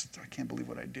 I can't believe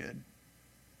what I did.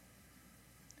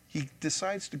 He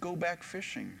decides to go back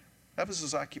fishing. That was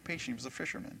his occupation. He was a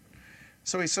fisherman.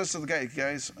 So he says to the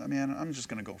guys, man, I'm just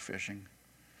going to go fishing.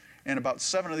 And about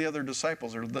 7 of the other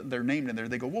disciples, they're named in there,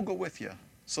 they go, we'll go with you.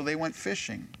 So they went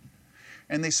fishing.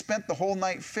 And they spent the whole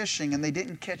night fishing, and they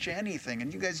didn't catch anything.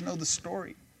 And you guys know the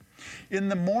story. In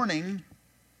the morning,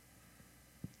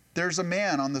 there's a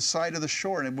man on the side of the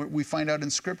shore, and we find out in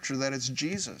Scripture that it's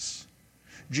Jesus.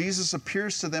 Jesus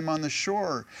appears to them on the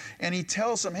shore, and he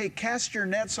tells them, hey, cast your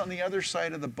nets on the other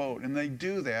side of the boat. And they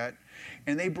do that,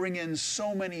 and they bring in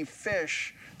so many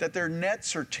fish that their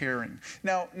nets are tearing.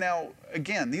 Now,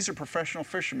 again, these are professional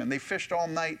fishermen. They fished all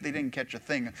night. They didn't catch a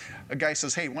thing. A guy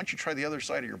says, hey, why don't you try the other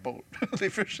side of your boat? They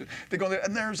fish. They go there,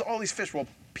 and there's all these fish. Well,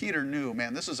 Peter knew,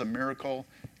 man, this is a miracle.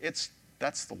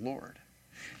 That's the Lord.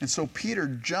 And so Peter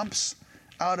jumps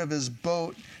out of his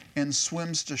boat and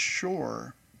swims to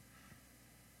shore.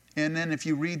 And then if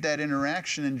you read that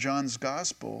interaction in John's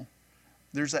gospel,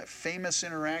 there's that famous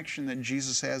interaction that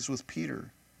Jesus has with Peter.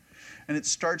 And it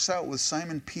starts out with,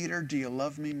 Simon Peter, do you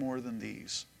love me more than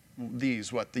these?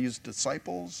 These what? These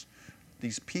disciples?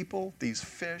 These people? These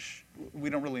fish?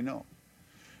 We don't really know.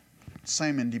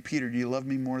 Simon, Peter, do you love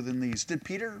me more than these? Did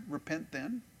Peter repent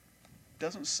then?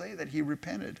 Doesn't say that he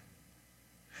repented.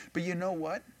 But you know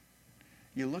what?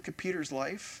 You look at Peter's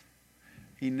life,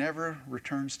 he never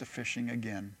returns to fishing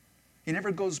again. He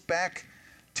never goes back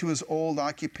to his old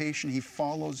occupation. He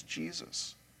follows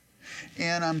Jesus.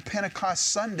 And on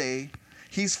Pentecost Sunday,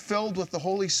 he's filled with the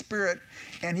Holy Spirit,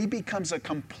 and he becomes a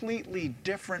completely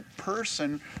different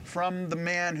person from the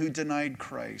man who denied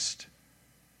Christ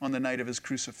on the night of his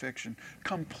crucifixion.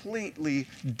 Completely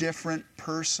different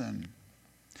person.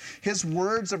 His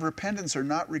words of repentance are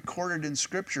not recorded in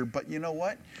Scripture, but you know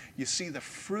what? You see the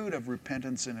fruit of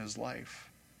repentance in his life.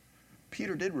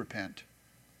 Peter did repent,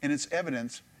 and it's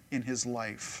evident in his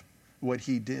life, what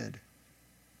he did.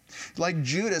 Like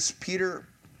Judas, Peter,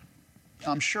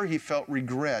 I'm sure he felt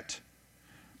regret,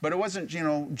 but it wasn't,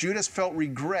 Judas felt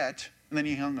regret, and then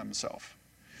he hung himself.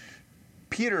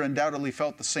 Peter undoubtedly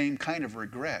felt the same kind of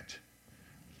regret,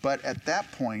 but at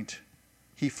that point,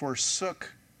 he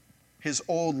forsook his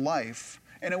old life.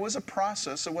 And it was a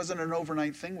process. It wasn't an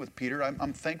overnight thing with Peter.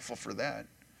 I'm thankful for that.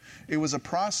 It was a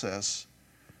process,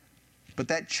 but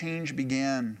that change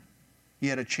began. He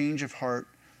had a change of heart,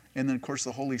 and then, of course,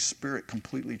 the Holy Spirit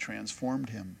completely transformed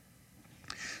him.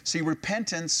 See,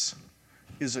 repentance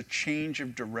is a change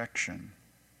of direction.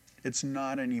 It's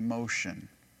not an emotion.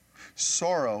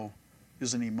 Sorrow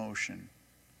is an emotion.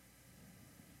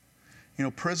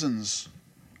 Prisons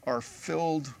are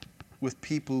filled with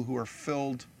people who are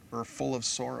full of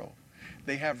sorrow.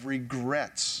 They have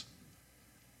regrets.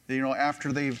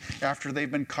 After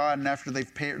they've been caught and after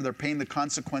they're paying the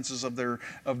consequences of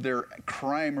their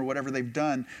crime or whatever they've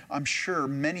done, I'm sure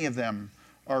many of them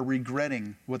are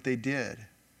regretting what they did.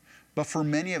 But for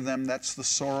many of them, that's the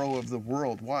sorrow of the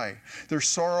world. Why? There's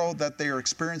sorrow that they are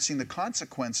experiencing the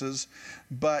consequences,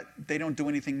 but they don't do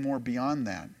anything more beyond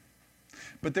that.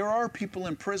 But there are people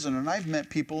in prison, and I've met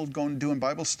people going doing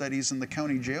Bible studies in the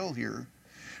county jail here.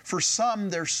 For some,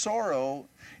 their sorrow,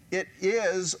 it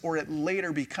is, or it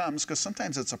later becomes, because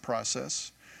sometimes it's a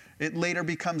process, it later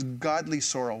becomes godly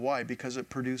sorrow. Why? Because it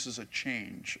produces a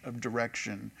change of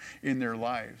direction in their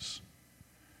lives.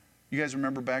 You guys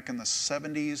remember back in the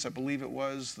 70s, I believe it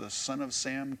was, the Son of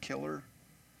Sam killer?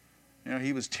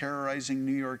 He was terrorizing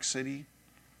New York City.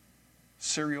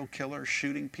 Serial killer,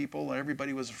 shooting people.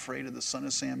 Everybody was afraid of the Son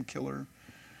of Sam killer.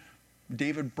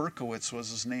 David Berkowitz was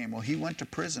his name. Well, he went to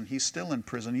prison. He's still in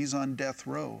prison. He's on death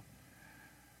row.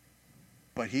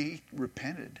 But he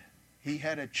repented. He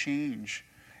had a change.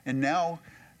 And now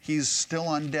he's still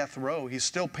on death row. He's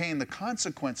still paying the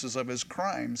consequences of his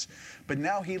crimes. But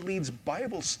now he leads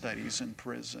Bible studies in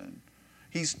prison.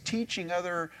 He's teaching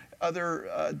other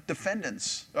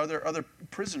defendants, other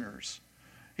prisoners.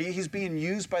 He's being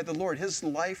used by the Lord. His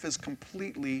life is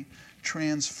completely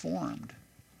transformed.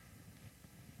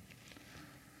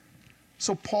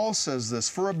 So Paul says this,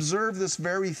 for observe this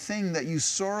very thing, that you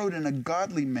sorrowed in a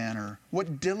godly manner,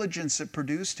 what diligence it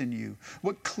produced in you,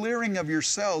 what clearing of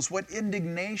yourselves, what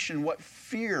indignation, what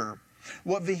fear,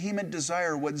 what vehement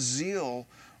desire, what zeal,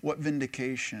 what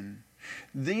vindication.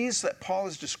 These that Paul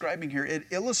is describing here, it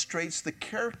illustrates the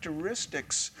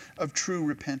characteristics of true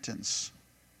repentance.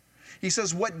 He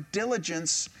says, what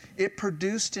diligence it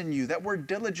produced in you. That word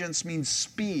diligence means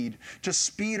speed, to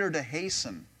speed or to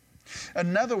hasten.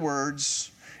 In other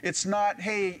words, it's not,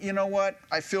 hey, you know what?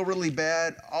 I feel really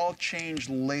bad. I'll change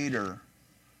later.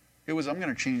 It was, I'm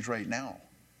going to change right now.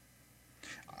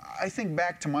 I think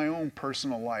back to my own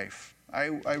personal life. I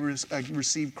grew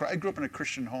up in a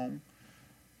Christian home,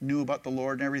 knew about the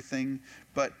Lord and everything.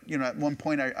 But, you know, at one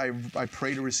point I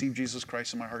prayed to receive Jesus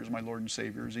Christ in my heart as my Lord and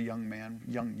Savior as a young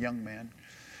man.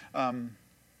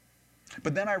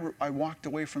 But then I walked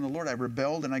away from the Lord. I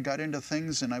rebelled and I got into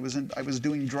things, and I was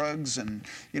doing drugs and,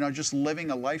 you know, just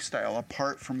living a lifestyle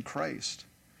apart from Christ.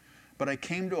 But I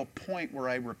came to a point where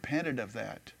I repented of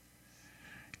that.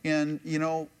 And, you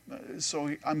know,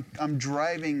 so I'm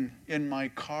driving in my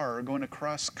car going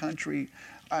across country.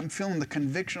 I'm feeling the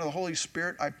conviction of the Holy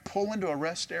Spirit. I pull into a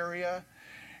rest area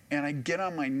and I get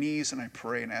on my knees and I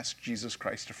pray and ask Jesus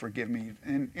Christ to forgive me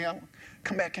and, you know,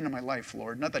 come back into my life,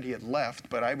 Lord. Not that he had left,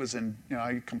 but I was in, you know,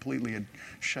 I completely had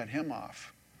shut him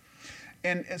off.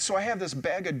 And so I have this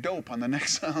bag of dope on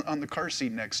the car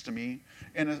seat next to me.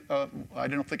 And I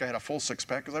don't think I had a full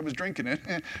six-pack because I was drinking it.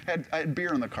 I had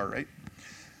beer in the car, right?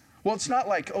 Well, it's not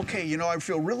like, okay, you know, I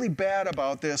feel really bad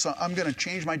about this. I'm going to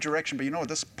change my direction. But you know what?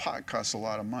 This pot costs a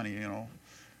lot of money, you know.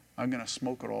 I'm going to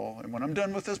smoke it all. And when I'm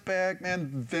done with this bag,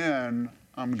 man, then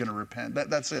I'm going to repent.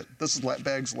 That's it. This is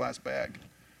bag's last bag.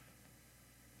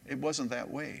 It wasn't that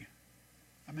way.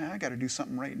 I mean, I got to do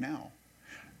something right now.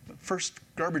 The first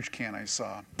garbage can I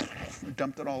saw, I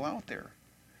dumped it all out there.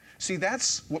 See,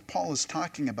 that's what Paul is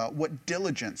talking about. What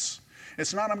diligence.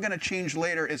 It's not I'm going to change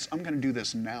later. It's I'm going to do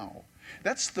this now.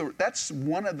 That's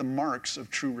one of the marks of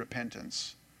true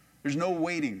repentance. There's no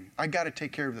waiting. I got to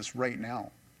take care of this right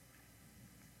now.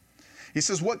 He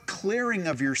says, what clearing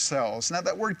of yourselves. Now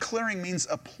that word clearing means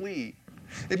a plea.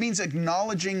 It means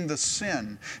acknowledging the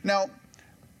sin. Now,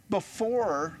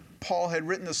 before Paul had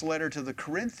written this letter to the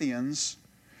Corinthians,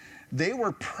 they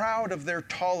were proud of their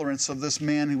tolerance of this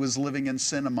man who was living in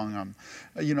sin among them.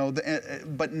 You know,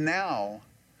 but now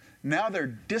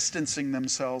they're distancing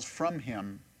themselves from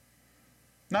him.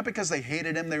 Not because they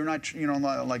hated him. They were not, you know,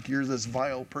 like you're this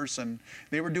vile person.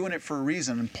 They were doing it for a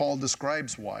reason, and Paul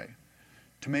describes why.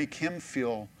 To make him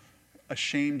feel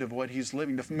ashamed of what he's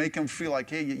living, to make him feel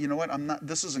like, hey, you know what,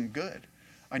 this isn't good.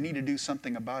 I need to do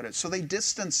something about it. So they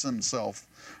distance themselves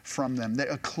from them,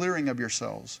 a clearing of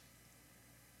yourselves.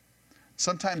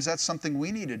 Sometimes that's something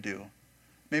we need to do.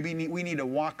 Maybe we need to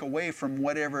walk away from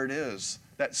whatever it is,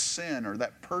 that sin or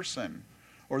that person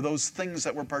or those things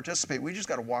that we're participating. We just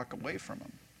got to walk away from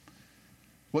them.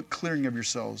 What clearing of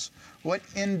yourselves? What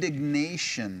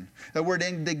indignation? The word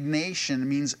indignation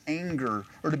means anger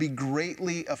or to be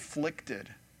greatly afflicted.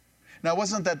 Now, it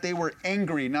wasn't that they were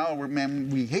angry. Now,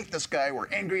 we hate this guy. We're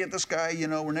angry at this guy. You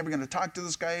know, we're never going to talk to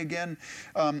this guy again.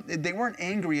 They weren't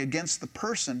angry against the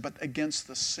person, but against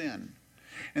the sin.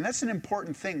 And that's an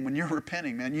important thing when you're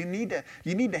repenting, man. You need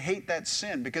to hate that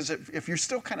sin, because if you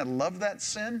still kind of love that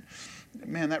sin,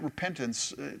 man, that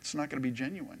repentance, it's not going to be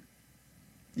genuine.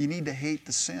 You need to hate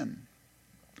the sin.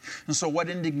 And so what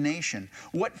indignation?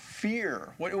 What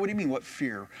fear? What do you mean, what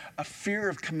fear? A fear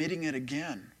of committing it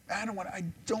again. I don't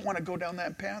want to go down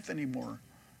that path anymore.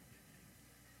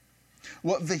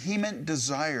 What vehement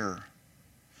desire?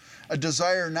 A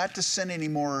desire not to sin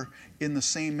anymore in the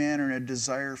same manner, and a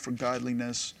desire for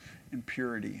godliness and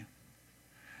purity.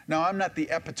 Now, I'm not the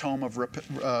epitome of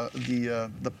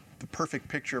the perfect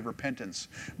picture of repentance,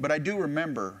 but I do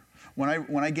remember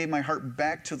when I gave my heart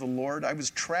back to the Lord, I was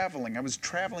traveling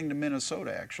to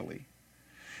Minnesota, actually.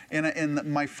 And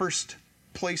my first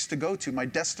place to go to, my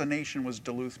destination was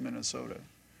Duluth, Minnesota.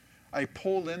 I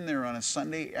pulled in there on a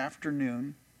Sunday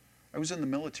afternoon. I was in the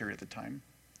military at the time.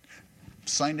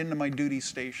 Signed into my duty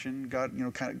station, got, you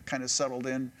know, kind of settled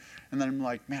in, and then I'm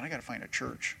like, man, I got to find a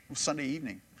church. It was Sunday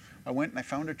evening. I went and I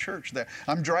found a church.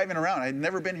 I'm driving around. I'd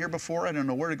never been here before. I don't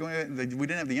know where to go. We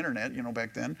didn't have the internet, you know,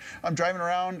 back then. I'm driving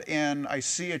around and I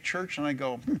see a church and I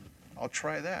go, I'll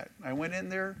try that. I went in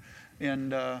there,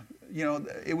 and you know,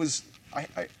 it was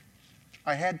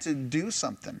I had to do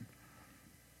something.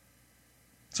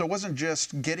 So it wasn't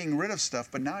just getting rid of stuff,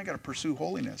 but now I got to pursue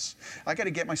holiness. I got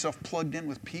to get myself plugged in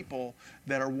with people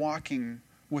that are walking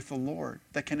with the Lord,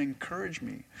 that can encourage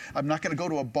me. I'm not going to go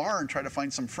to a bar and try to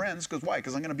find some friends, because why?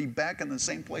 Because I'm going to be back in the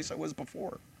same place I was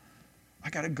before. I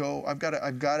got to go. I've got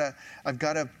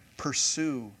to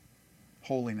pursue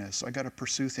holiness. I got to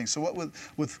pursue things. So what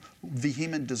with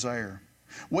vehement desire?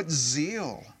 What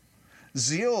zeal?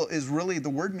 Zeal is really, the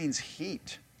word means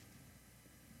heat.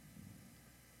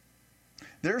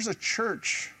 There was a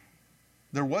church,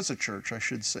 I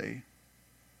should say,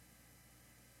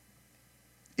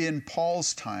 in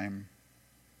Paul's time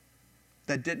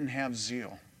that didn't have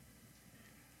zeal.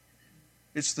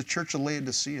 It's the church of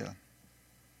Laodicea.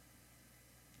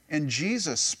 And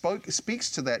Jesus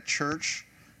speaks to that church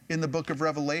in the book of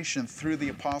Revelation through the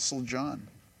Apostle John.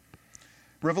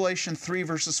 Revelation 3,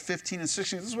 verses 15 and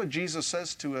 16. This is what Jesus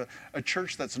says to a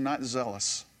church that's not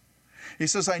zealous. He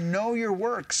says, I know your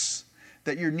works,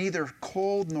 that you're neither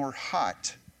cold nor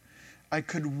hot. I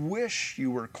could wish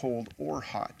you were cold or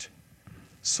hot.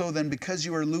 So then, because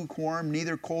you are lukewarm,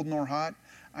 neither cold nor hot,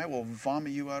 I will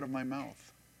vomit you out of my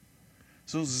mouth.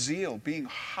 So zeal, being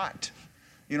hot,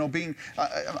 being,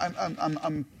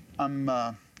 I'm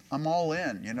all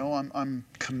in, I'm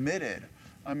committed.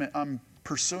 I'm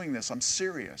pursuing this. I'm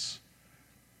serious.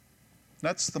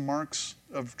 That's the marks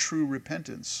of true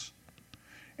repentance.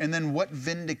 And then what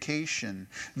vindication?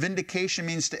 Vindication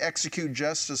means to execute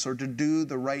justice or to do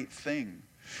the right thing.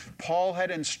 Paul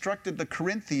had instructed the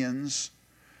Corinthians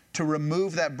to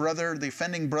remove that brother, the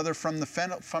offending brother, from the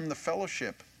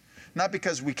fellowship. Not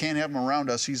because we can't have him around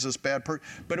us, he's this bad person,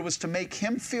 but it was to make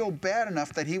him feel bad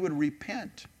enough that he would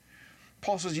repent.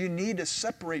 Paul says you need to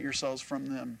separate yourselves from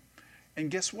them. And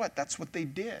guess what? That's what they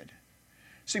did.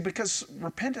 See, because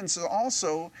repentance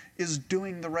also is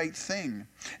doing the right thing.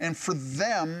 And for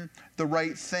them, the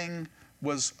right thing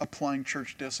was applying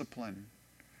church discipline.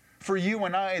 For you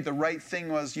and I, the right thing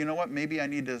was, you know what, maybe I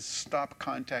need to stop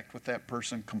contact with that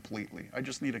person completely. I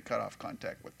just need to cut off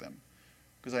contact with them.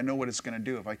 Because I know what it's going to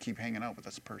do if I keep hanging out with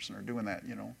this person or doing that,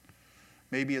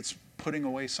 Maybe it's putting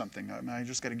away something. I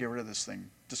just got to get rid of this thing,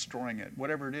 destroying it,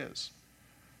 whatever it is.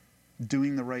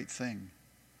 Doing the right thing.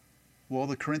 Well,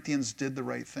 the Corinthians did the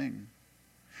right thing.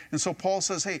 And so Paul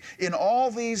says, hey, in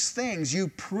all these things, you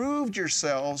proved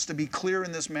yourselves to be clear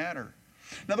in this matter.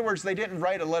 In other words, they didn't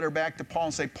write a letter back to Paul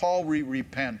and say, Paul, we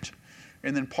repent.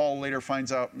 And then Paul later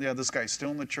finds out, yeah, this guy's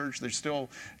still in the church. There's still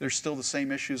the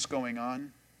same issues going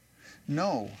on.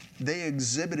 No, they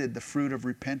exhibited the fruit of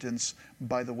repentance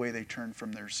by the way they turned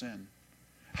from their sin.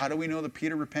 How do we know that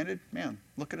Peter repented? Man,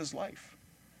 look at his life.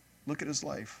 Look at his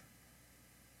life.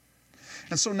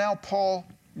 And so now Paul,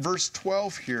 verse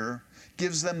 12 here,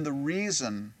 gives them the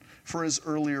reason for his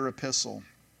earlier epistle.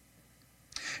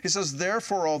 He says,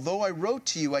 therefore, although I wrote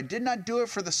to you, I did not do it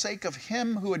for the sake of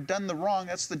him who had done the wrong.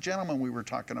 That's the gentleman we were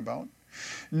talking about.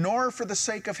 Nor for the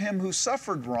sake of him who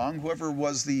suffered wrong, whoever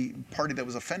was the party that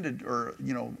was offended, or,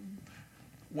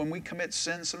 when we commit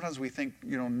sin, sometimes we think,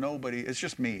 nobody, it's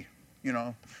just me,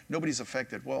 nobody's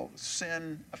affected. Well,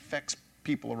 sin affects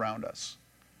people around us.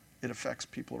 It affects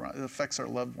people around. It affects our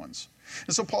loved ones.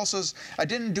 And so Paul says, I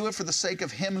didn't do it for the sake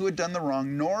of him who had done the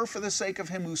wrong, nor for the sake of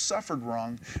him who suffered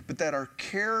wrong, but that our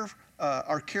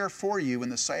care for you in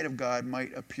the sight of God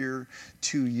might appear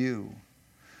to you.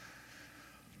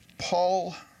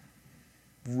 Paul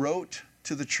wrote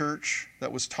to the church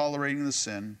that was tolerating the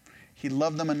sin. He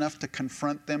loved them enough to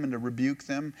confront them and to rebuke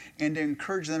them and to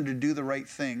encourage them to do the right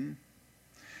thing.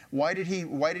 Why did he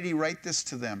write this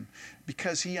to them?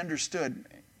 Because he understood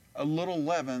a little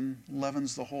leaven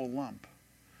leavens the whole lump.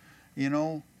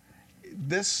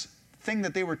 This thing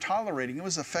that they were tolerating, it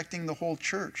was affecting the whole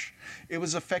church. It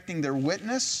was affecting their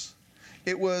witness.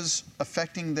 It was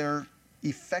affecting their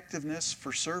effectiveness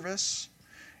for service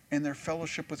and their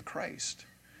fellowship with Christ.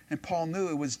 And Paul knew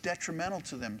it was detrimental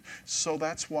to them. So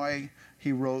that's why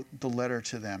he wrote the letter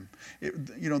to them.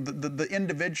 The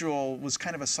individual was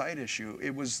kind of a side issue.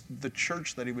 It was the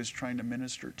church that he was trying to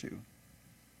minister to.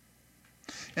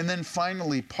 And then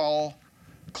finally, Paul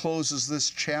closes this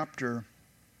chapter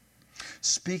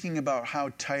speaking about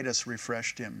how Titus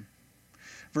refreshed him.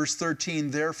 Verse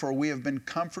 13, therefore we have been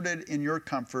comforted in your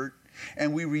comfort,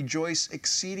 and we rejoice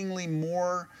exceedingly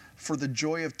more for the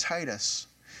joy of Titus,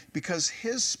 because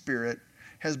his spirit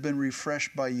has been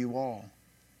refreshed by you all.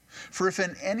 For if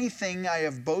in anything I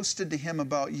have boasted to him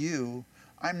about you,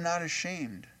 I'm not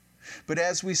ashamed. But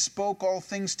as we spoke all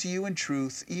things to you in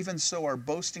truth, even so our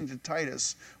boasting to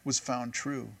Titus was found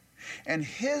true. And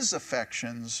his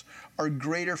affections are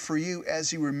greater for you,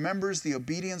 as he remembers the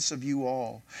obedience of you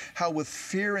all, how with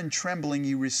fear and trembling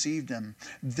you received him.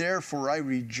 Therefore I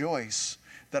rejoice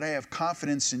that I have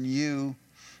confidence in you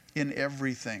in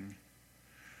everything.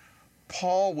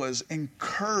 Paul was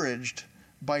encouraged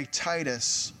by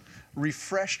Titus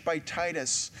refreshed by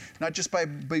Titus, not just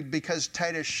because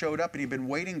Titus showed up and he'd been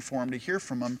waiting for him to hear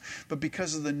from him, but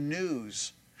because of the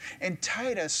news. And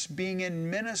Titus, being in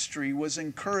ministry, was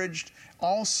encouraged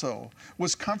also,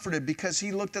 was comforted because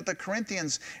he looked at the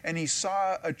Corinthians and he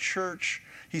saw a church,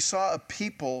 he saw a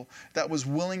people that was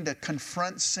willing to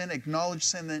confront sin, acknowledge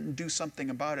sin, and do something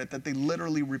about it, that they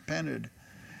literally repented.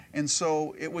 And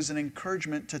so it was an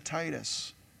encouragement to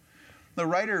Titus. The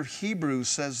writer of Hebrews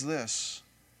says this,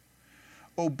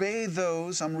 obey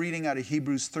those, I'm reading out of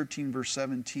Hebrews 13, verse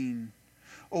 17.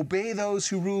 Obey those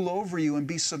who rule over you and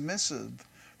be submissive,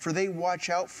 for they watch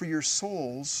out for your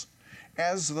souls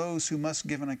as those who must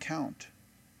give an account.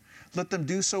 Let them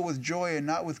do so with joy and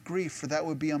not with grief, for that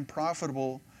would be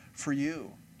unprofitable for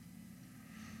you.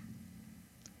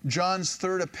 John's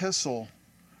third epistle,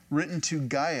 written to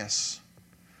Gaius,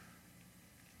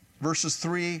 verses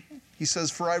 3, he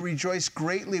says, for I rejoice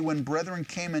greatly when brethren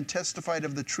came and testified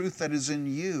of the truth that is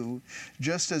in you,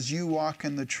 just as you walk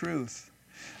in the truth.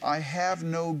 I have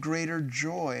no greater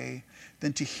joy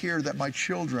than to hear that my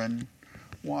children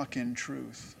walk in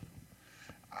truth.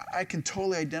 I can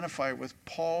totally identify with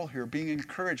Paul here, being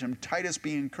encouraged, and Titus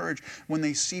being encouraged when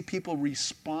they see people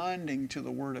responding to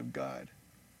the Word of God.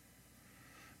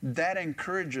 That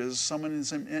encourages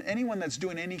anyone that's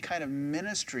doing any kind of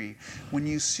ministry. When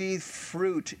you see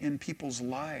fruit in people's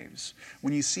lives,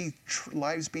 when you see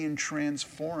lives being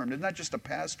transformed, it's not just a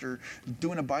pastor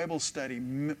doing a Bible study,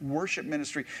 worship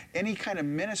ministry, any kind of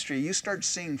ministry, you start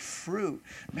seeing fruit.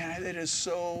 Man, it is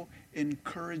so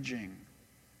encouraging.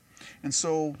 And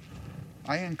so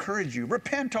I encourage you,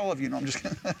 repent all of you. No, I'm just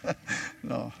kidding.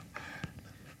 No.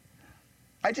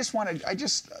 I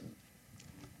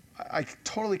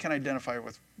totally can identify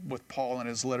with Paul in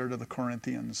his letter to the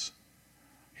Corinthians.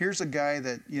 Here's a guy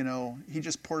that, he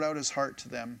just poured out his heart to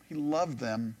them. He loved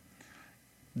them.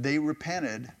 They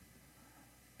repented.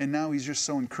 And now he's just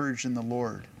so encouraged in the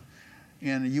Lord.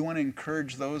 And you want to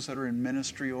encourage those that are in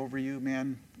ministry over you,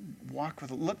 man, walk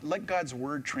with it. Let God's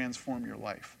word transform your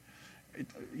life.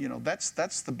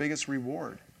 That's the biggest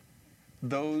reward.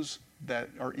 Those that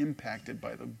are impacted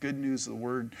by the good news of the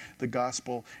word, the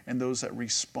gospel, and those that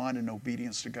respond in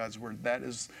obedience to God's word.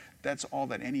 That's all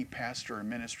that any pastor or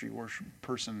ministry worship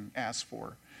person asks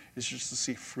for, is just to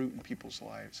see fruit in people's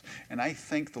lives. And I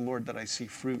thank the Lord that I see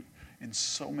fruit in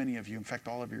so many of you, in fact,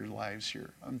 all of your lives here.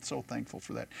 I'm so thankful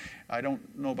for that. I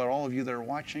don't know about all of you that are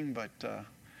watching, but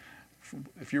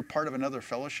if you're part of another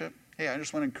fellowship, hey, I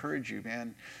just want to encourage you,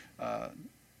 man.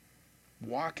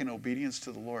 Walk in obedience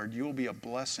to the Lord. You will be a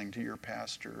blessing to your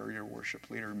pastor or your worship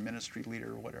leader, ministry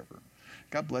leader, or whatever.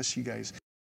 God bless you guys.